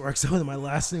dinosaur, except with my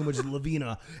last name, which is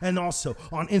Lavina. And also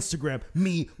on Instagram,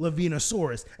 me,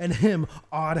 Lavinasaurus. And him,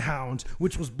 Oddhound,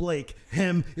 which was Blake.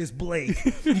 Him is Blake.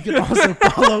 You can also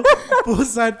follow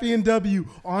Poolside PNW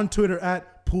on Twitter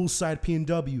at Poolside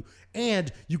PNW.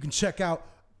 And you can check out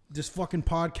this fucking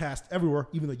podcast everywhere,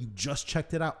 even though you just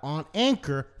checked it out on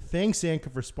Anchor. Thanks, Anchor,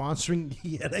 for sponsoring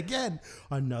yet again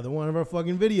another one of our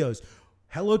fucking videos.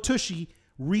 Hello Tushy,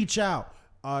 reach out.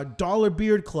 Dollar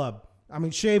Beard Club.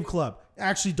 Shave Club.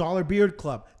 Actually, Dollar Beard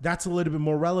Club. That's a little bit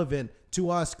more relevant to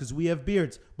us because we have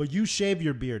beards, but you shave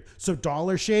your beard. So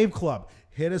Dollar Shave Club.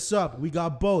 Hit us up. We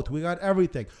got both. We got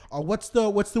everything. What's the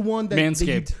one that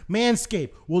Manscaped? Manscaped.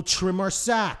 We'll trim our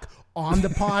sack on the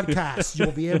podcast.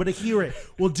 You'll be able to hear it.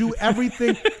 We'll do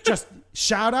everything. Just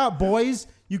shout out, boys.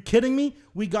 You kidding me?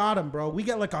 We got them, bro. We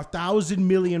got like 1,000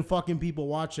 million fucking people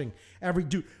watching every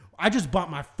dude. I just bought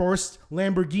my first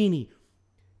Lamborghini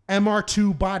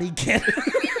MR2 body kit.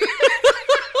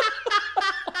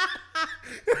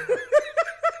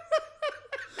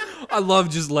 I love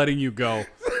just letting you go.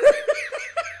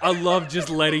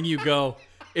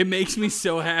 It makes me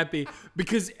so happy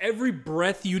because every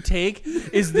breath you take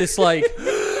is this like,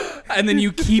 and then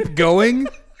you keep going.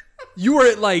 You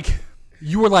were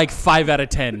like 5 out of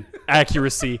 10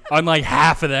 accuracy on like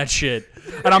half of that shit,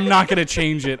 and I'm not gonna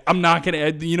change it. I'm not gonna.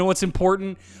 You know what's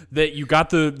important? That you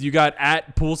got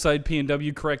at Poolside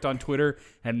PNW correct on Twitter,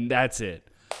 and that's it.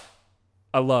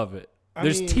 I love it.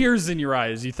 There's tears in your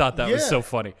eyes. You thought that was so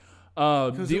funny.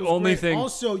 The only thing.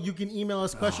 Also, you can email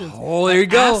us questions. Oh, there you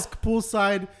go. Ask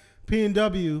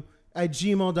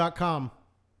poolsidepnw@gmail.com.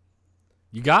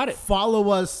 You got it.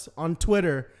 Follow us on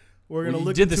Twitter. We're gonna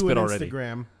look into an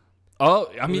Instagram. Oh,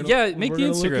 I mean, make the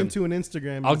Instagram. Look into an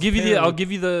Instagram. I'll give you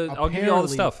all the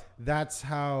stuff. That's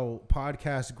how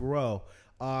podcasts grow.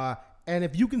 And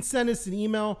if you can send us an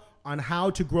email on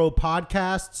how to grow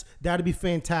podcasts, that'd be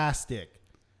fantastic.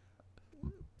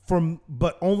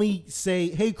 But only say,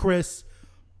 hey, Chris,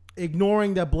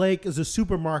 ignoring that Blake is a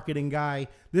supermarketing guy,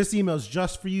 this email is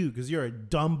just for you because you're a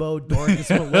Dumbo Dorcas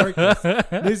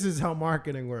Malorcas. This is how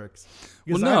marketing works.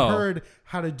 Because I've heard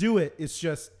how to do it. It's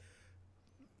just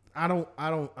I don't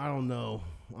know. I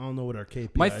don't know what our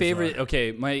KPIs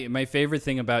are. My favorite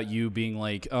thing about you being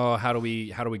like, oh, how do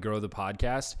we grow the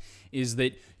podcast is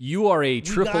that you are a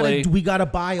AAA. We gotta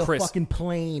buy a fucking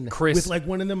plane with like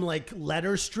one of them like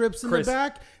letter strips in the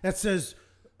back that says,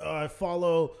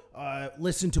 follow,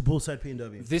 listen to Poolside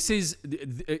PNW. This is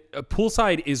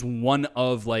Poolside is one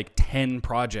of like 10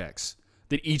 projects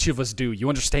that each of us do. You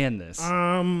understand this?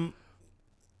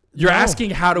 You're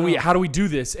asking how do we do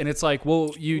this, and it's like,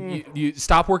 well, you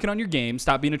stop working on your game,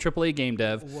 stop being a AAA game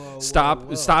dev,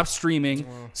 stop streaming,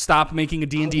 stop making a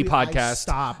D&D podcast,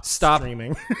 stop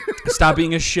streaming, stop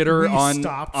being a shitter on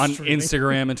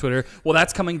Instagram and Twitter. Well,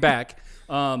 that's coming back.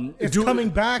 It's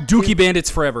coming back. Dookie Bandits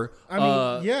forever. I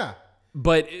mean, yeah.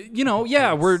 But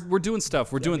we're doing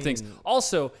stuff. We're doing things.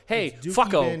 Also, hey,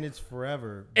 fucko. Bandits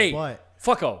forever. Hey, but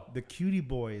fucko. The Cutie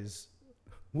Boys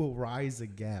will rise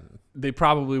again. They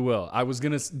probably will. I was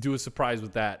going to do a surprise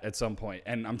with that at some point.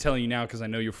 And I'm telling you now because I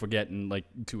know you'll forget in like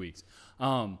 2 weeks.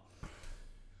 That's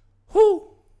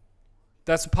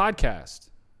a podcast.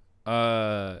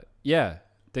 Yeah.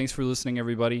 Thanks for listening,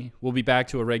 everybody. We'll be back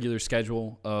to a regular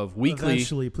schedule of weekly.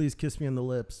 Eventually, please kiss me on the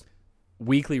lips.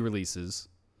 Weekly releases.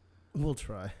 We'll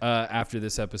try. After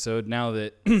this episode. Now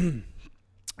that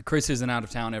Chris isn't out of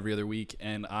town every other week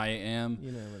and I am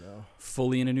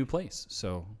fully in a new place.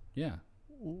 So, yeah.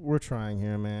 We're trying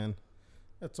here, man.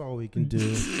 That's all we can do.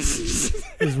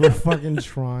 Is we're fucking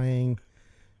trying.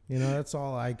 That's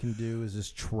all I can do is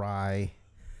just try.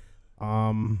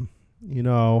 I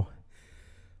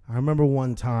remember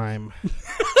one time.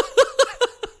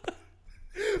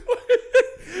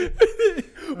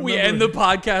 We end the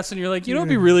podcast and you're like, it'd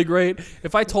be really great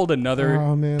if I told another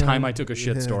time I took a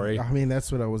shit story. I mean,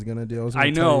 that's what I was going to do. I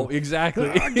know, exactly.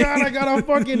 Oh, God, I got a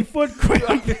fucking foot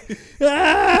cramp.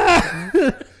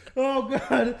 Oh,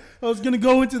 God. I was going to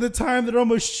go into the time that I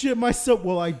almost shit myself.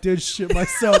 Well, I did shit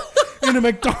myself in a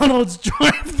McDonald's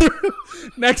drive-thru.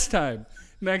 Next time.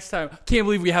 Can't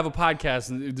believe we have a podcast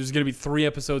and there's going to be 3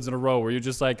 episodes in a row where you're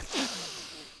just like,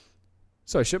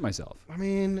 so I shit myself. I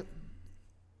mean,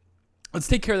 let's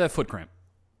take care of that foot cramp.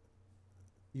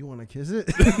 You want to kiss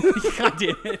it? I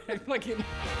did.